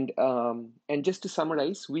 And just to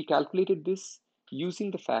summarize, we calculated this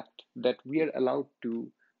using the fact that we are allowed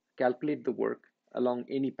to calculate the work along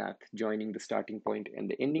any path joining the starting point and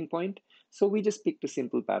the ending point. So we just picked a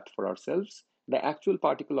simple path for ourselves. The actual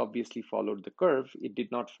particle obviously followed the curve. It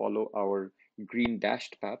did not follow our green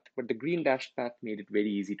dashed path, but the green dashed path made it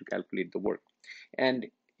very easy to calculate the work. And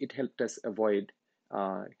it helped us avoid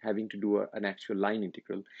having to do an actual line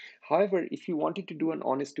integral. However, if you wanted to do an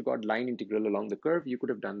honest to God line integral along the curve, you could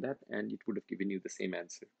have done that and it would have given you the same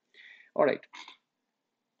answer. All right.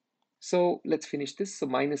 So let's finish this. So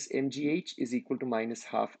minus mgh is equal to minus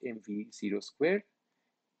half mv0 squared.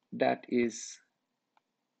 That is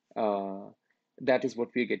what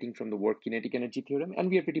we're getting from the work kinetic energy theorem. And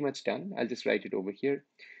we are pretty much done. I'll just write it over here.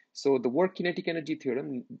 So the work kinetic energy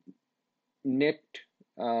theorem, net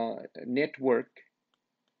work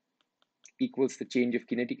equals the change of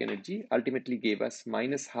kinetic energy, ultimately gave us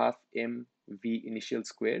minus half mv initial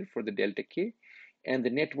square for the delta k, and the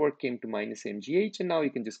net work came to minus mgh, and now you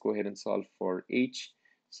can just go ahead and solve for h.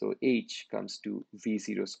 So h comes to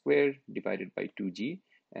v0 square divided by 2g,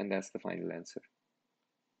 and that's the final answer.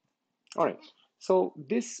 All right, so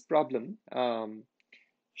this problem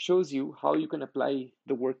shows you how you can apply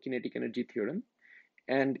the work kinetic energy theorem,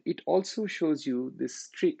 and it also shows you this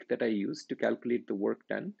trick that I use to calculate the work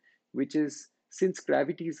done, which is, since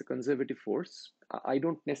gravity is a conservative force, I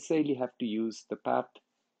don't necessarily have to use the path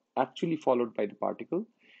actually followed by the particle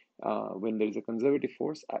when there is a conservative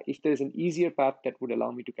force. If there is an easier path that would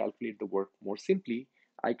allow me to calculate the work more simply,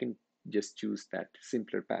 I can just choose that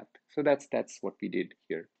simpler path. So that's what we did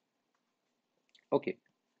here. Okay.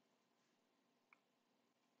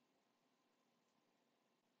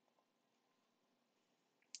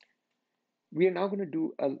 We are now going to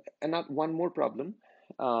do one more problem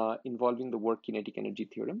involving the work kinetic energy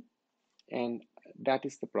theorem, and that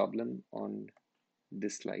is the problem on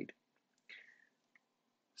this slide.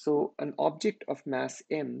 So an object of mass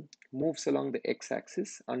m moves along the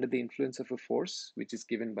x-axis under the influence of a force which is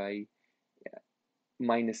given by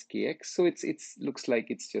minus kx. So it looks like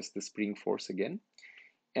it's just the spring force again,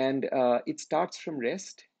 and it starts from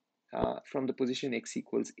rest from the position x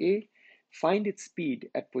equals a. Find its speed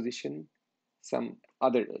at position some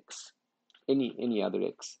other x, any other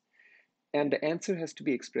x, and the answer has to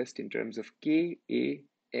be expressed in terms of k, a,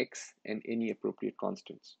 x, and any appropriate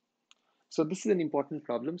constants. So this is an important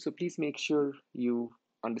problem, so please make sure you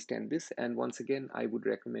understand this, and once again I would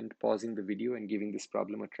recommend pausing the video and giving this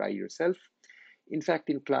problem a try yourself. In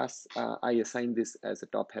fact, in class I assign this as a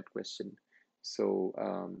top hat question, so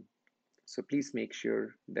so please make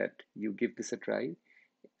sure that you give this a try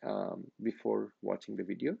before watching the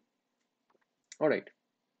video. All right,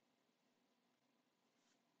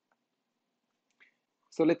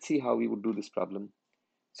 so let's see how we would do this problem.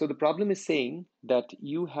 So the problem is saying that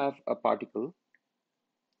you have a particle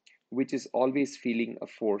which is always feeling a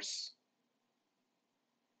force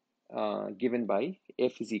given by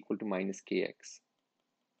F is equal to minus kx.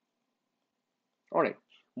 All right,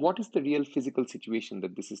 what is the real physical situation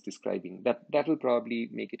that this is describing? That will probably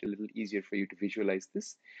make it a little easier for you to visualize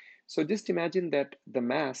this. So just imagine that the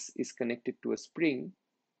mass is connected to a spring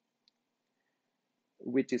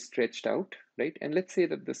which is stretched out, right? And let's say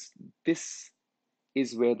that this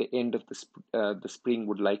is where the end of the spring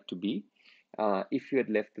would like to be if you had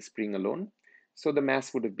left the spring alone. So the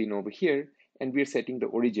mass would have been over here, and we're setting the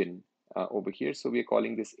origin over here. So we're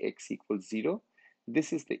calling this x equals 0.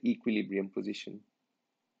 This is the equilibrium position.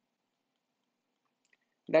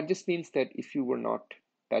 That just means that if you were not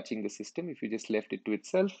touching the system, if you just left it to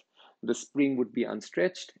itself, the spring would be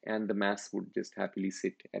unstretched and the mass would just happily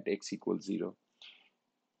sit at x equals 0.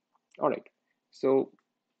 All right, so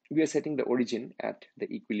we are setting the origin at the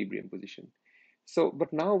equilibrium position. So,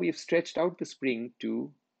 but now we have stretched out the spring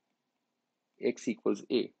to x equals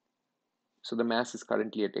a. So the mass is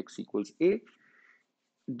currently at x equals a.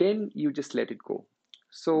 Then you just let it go.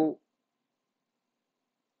 So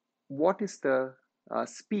what is the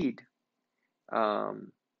speed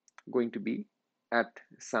going to be at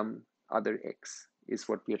some other x is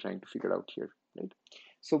what we are trying to figure out here, right?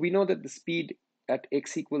 So we know that the speed at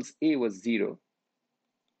x equals a was 0.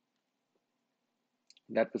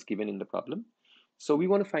 That was given in the problem. So we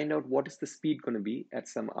want to find out what is the speed going to be at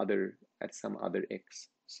some other x.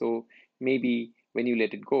 So maybe when you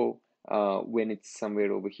let it go, when it's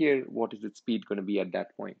somewhere over here, what is its speed going to be at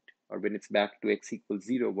that point? Or when it's back to x equals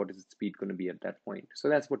 0, what is its speed going to be at that point? So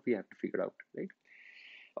that's what we have to figure out, right?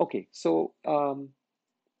 Okay, so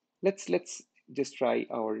let's just try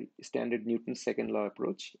our standard Newton's second law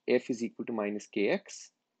approach. F is equal to minus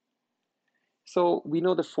kx. So we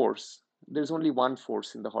know the force. There's only one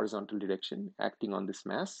force in the horizontal direction acting on this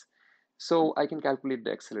mass. So I can calculate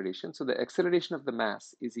the acceleration. So the acceleration of the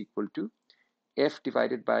mass is equal to F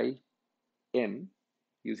divided by m,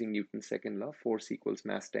 using Newton's second law. Force equals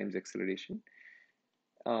mass times acceleration.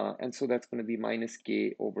 And so that's going to be minus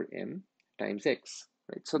k over m times x,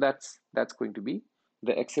 right? So that's going to be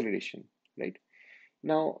the acceleration, right?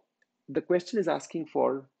 Now, the question is asking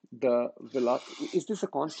for the velocity. Is this a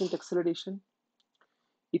constant acceleration?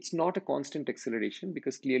 It's not a constant acceleration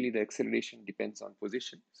because clearly the acceleration depends on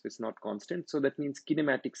position. So it's not constant. So that means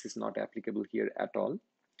kinematics is not applicable here at all.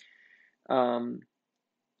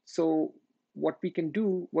 So what we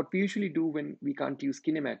usually do when we can't use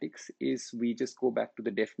kinematics is we just go back to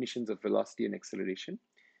the definitions of velocity and acceleration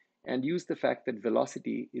and use the fact that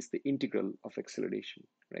velocity is the integral of acceleration,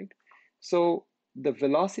 right? So the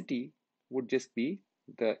velocity would just be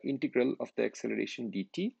the integral of the acceleration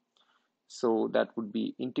dt. So that would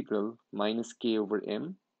be integral minus k over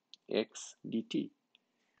m x dt.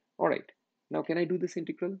 All right, now can I do this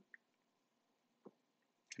integral?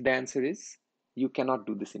 The answer is you cannot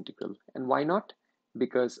do this integral. And why not?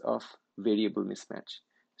 Because of variable mismatch.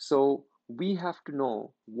 So we have to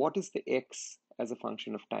know what is the x as a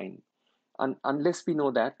function of time. And unless we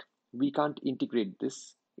know that, we can't integrate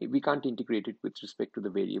this. We can't integrate it with respect to the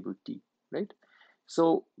variable t, right?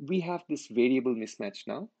 So we have this variable mismatch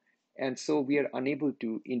now. And so we are unable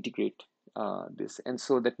to integrate this. And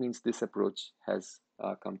so that means this approach has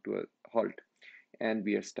come to a halt and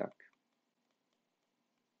we are stuck.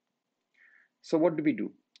 So what do we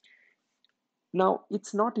do? Now,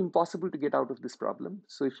 it's not impossible to get out of this problem.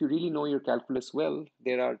 So if you really know your calculus well,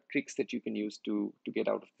 there are tricks that you can use to get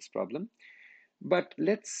out of this problem. But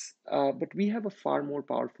but we have a far more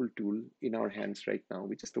powerful tool in our hands right now,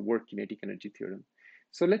 which is the work kinetic energy theorem.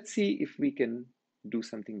 So let's see if we can do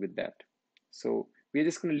something with that. So we're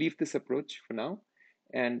just going to leave this approach for now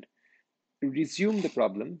and resume the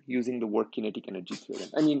problem using the work kinetic energy theorem.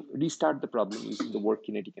 I mean, restart the problem using the work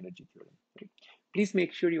kinetic energy theorem. Right? Please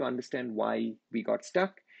make sure you understand why we got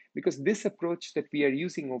stuck, because this approach that we are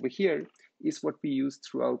using over here is what we used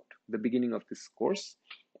throughout the beginning of this course.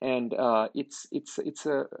 And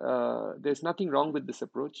there's nothing wrong with this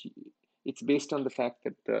approach. It's based on the fact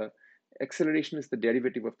that the acceleration is the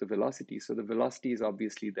derivative of the velocity. So the velocity is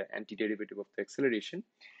obviously the antiderivative of the acceleration.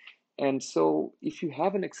 And so if you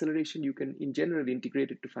have an acceleration, you can in general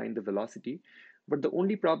integrate it to find the velocity. But the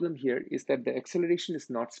only problem here is that the acceleration is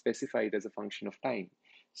not specified as a function of time.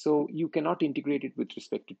 So you cannot integrate it with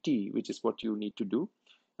respect to t, which is what you need to do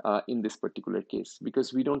in this particular case,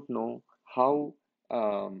 because we don't know how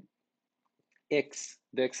the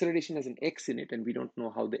acceleration has an x in it, and we don't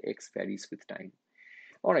know how the x varies with time.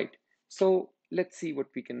 All right, so let's see what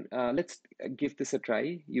we can, let's give this a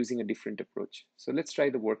try using a different approach. So let's try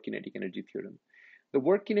the work kinetic energy theorem. The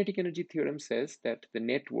work kinetic energy theorem says that the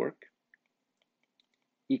net work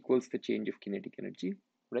equals the change of kinetic energy,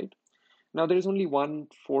 right? Now there is only one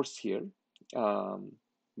force here,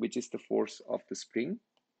 which is the force of the spring.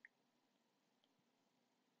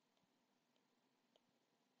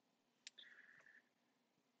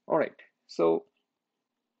 All right, so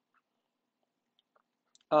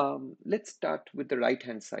let's start with the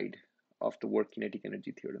right-hand side of the work kinetic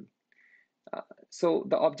energy theorem. So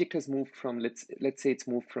the object has moved from, let's say it's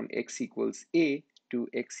moved from x equals a to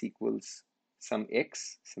x equals some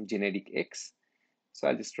generic x. So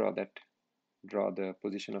I'll just draw the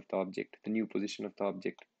position of the object, the new position of the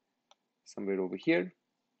object somewhere over here.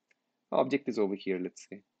 Object is over here, let's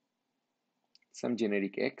say, some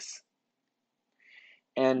generic x.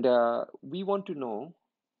 And we want to know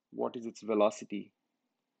what is its velocity.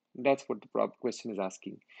 That's what the question is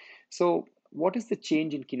asking. So what is the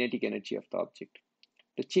change in kinetic energy of the object?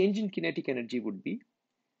 The change in kinetic energy would be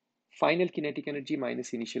final kinetic energy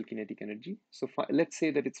minus initial kinetic energy. So let's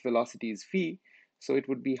say that its velocity is v, so it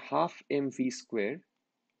would be half mv squared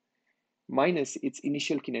minus its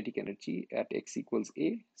initial kinetic energy at x equals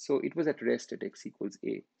a. So it was at rest at x equals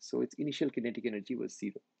a, so its initial kinetic energy was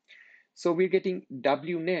 0. So we're getting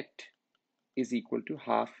w net is equal to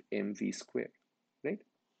half mv squared, right?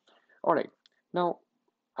 All right, now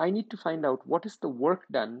I need to find out what is the work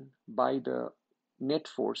done by the net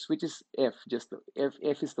force, which is F, just the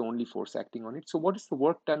F is the only force acting on it. So what is the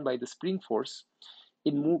work done by the spring force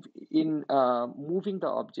in moving the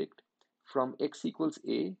object from x equals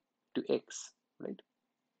a to x, right?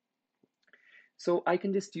 So I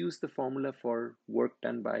can just use the formula for work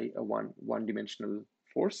done by a one-dimensional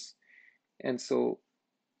force. And so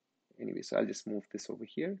anyway, so I'll just move this over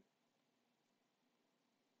here.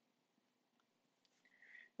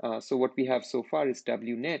 So what we have so far is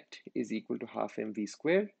W net is equal to half mv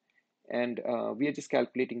squared, and we are just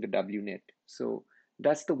calculating the W net. So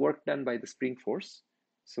that's the work done by the spring force.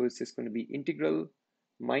 So it's just going to be integral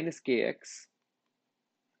minus kx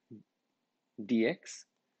dx.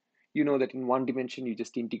 You know that in one dimension you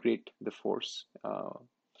just integrate the force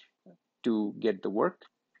to get the work.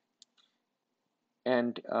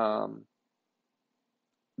 And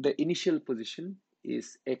the initial position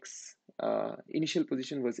is x. Initial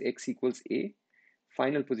position was x equals a.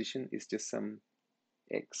 Final position is just some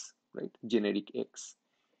x, right? Generic x.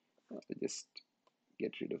 I'll just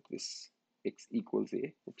get rid of this x equals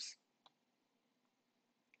a. Oops.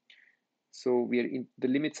 So we are in the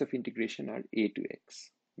limits of integration are a to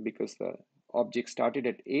x, because the object started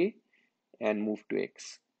at a and moved to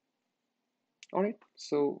x. All right,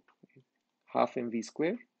 so half mv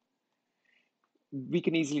squared. We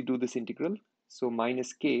can easily do this integral. So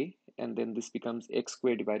minus k, and then this becomes x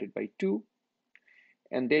squared divided by 2.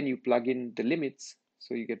 And then you plug in the limits.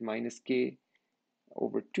 So you get minus k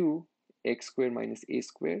over 2, x squared minus a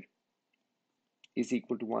squared is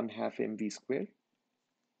equal to 1/2 mv squared.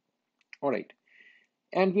 All right,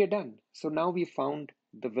 and we are done. So now we found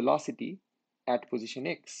the velocity at position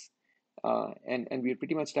x, and we are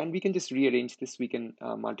pretty much done. We can just rearrange this. We can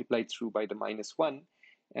multiply it through by the -1,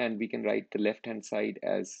 and we can write the left-hand side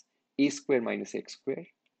as a squared minus x squared.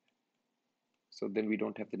 So then we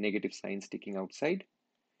don't have the negative sign sticking outside.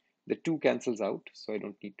 The 2 cancels out, so I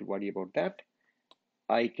don't need to worry about that.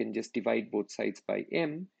 I can just divide both sides by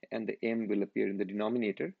m, and the m will appear in the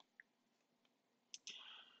denominator.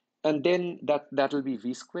 And then that'll be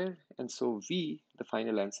v squared. And so v, the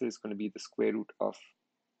final answer, is going to be the square root of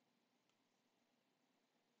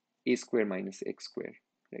a square minus x square,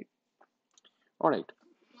 right? All right.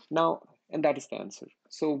 Now, and that is the answer.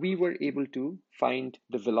 So we were able to find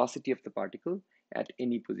the velocity of the particle at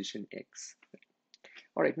any position x.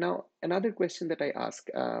 All right, now another question that I ask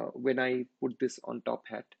when I put this on top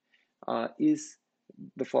hat is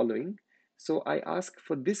the following. So I ask,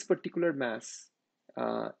 for this particular mass,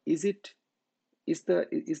 is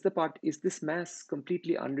this mass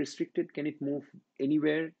completely unrestricted? Can it move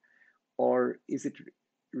anywhere, or is it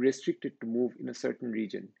restricted to move in a certain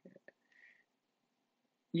region?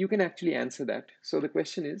 You can actually answer that. So the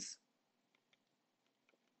question is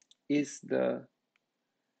the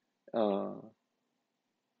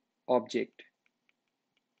object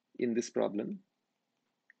in this problem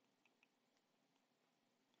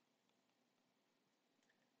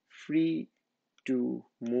free to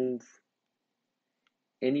move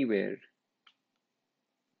anywhere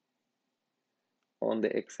on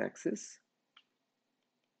the x-axis,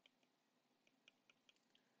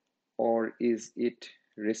 or is it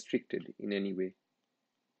restricted in any way?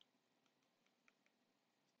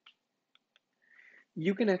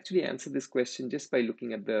 You can actually answer this question just by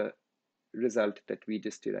looking at the result that we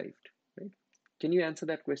just derived, right? Can you answer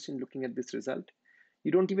that question looking at this result?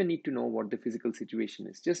 You don't even need to know what the physical situation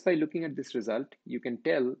is. Just by looking at this result, you can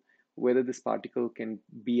tell whether this particle can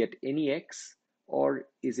be at any x, or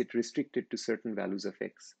is it restricted to certain values of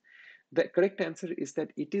x. The correct answer is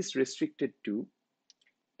that it is restricted to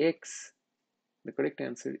x. The correct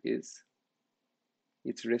answer is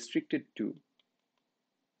it's restricted to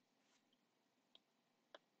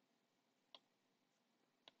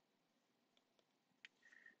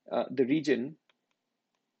the region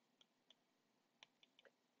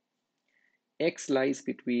x lies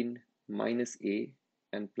between minus a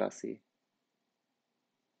and plus a.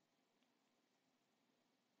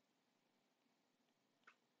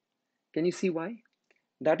 Can you see why?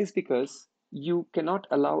 That is because you cannot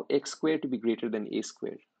allow x squared to be greater than a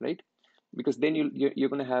squared, right? Because then you're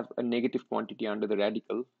going to have a negative quantity under the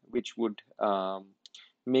radical, which would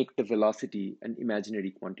make the velocity an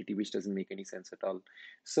imaginary quantity, which doesn't make any sense at all.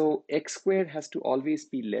 So x squared has to always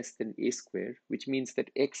be less than a squared, which means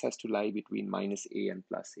that x has to lie between minus a and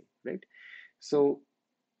plus a, right? So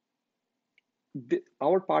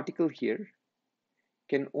our particle here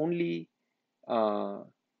can only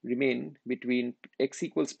remain between x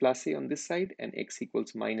equals plus a on this side and x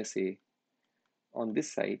equals minus a on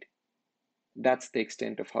this side. That's the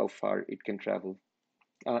extent of how far it can travel.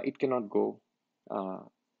 It cannot go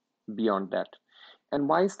beyond that. And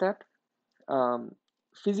why is that?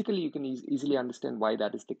 Physically, you can easily understand why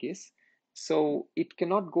that is the case. So it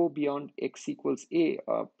cannot go beyond x equals a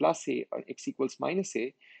plus a, or x equals minus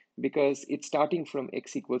a, because it's starting from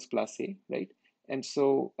x equals plus a, right? And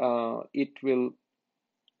so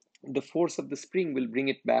the force of the spring will bring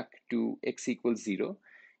it back to x equals 0,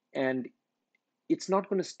 and it's not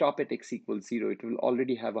going to stop at x equals 0. It will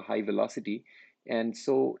already have a high velocity, and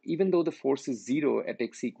so even though the force is 0 at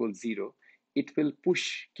x equals 0, it will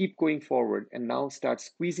keep going forward, and now start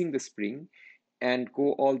squeezing the spring and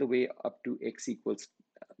go all the way up to x equals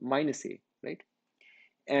minus a, right?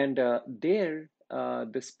 And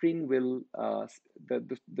the spring will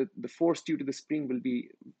the force due to the spring will be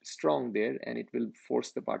strong there, and it will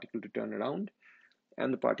force the particle to turn around,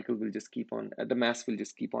 and the particle will just keep on, the mass will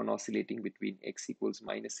just keep on oscillating between x equals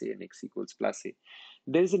minus a and x equals plus a.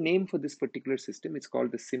 There is a name for this particular system. It's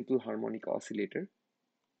called the simple harmonic oscillator,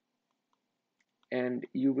 and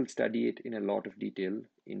you will study it in a lot of detail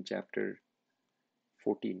in chapter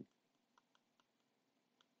 14.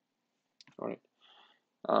 All right.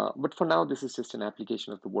 But for now, this is just an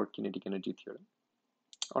application of the work kinetic energy theorem.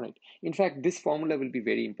 All right. In fact, this formula will be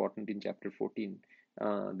very important in chapter 14.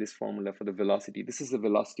 This formula for the velocity. This is the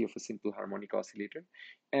velocity of a simple harmonic oscillator.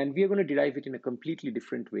 And we are going to derive it in a completely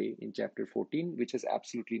different way in chapter 14, which has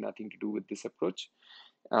absolutely nothing to do with this approach.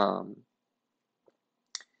 All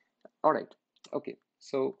right. Okay.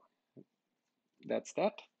 So that's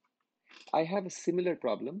that. I have a similar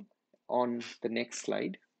problem on the next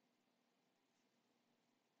slide.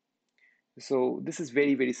 So this is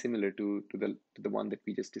very, very similar to the one that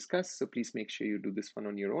we just discussed. So please make sure you do this one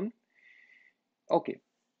on your own. Okay.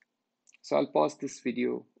 So I'll pause this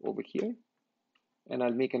video over here, and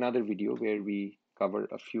I'll make another video where we cover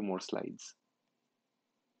a few more slides.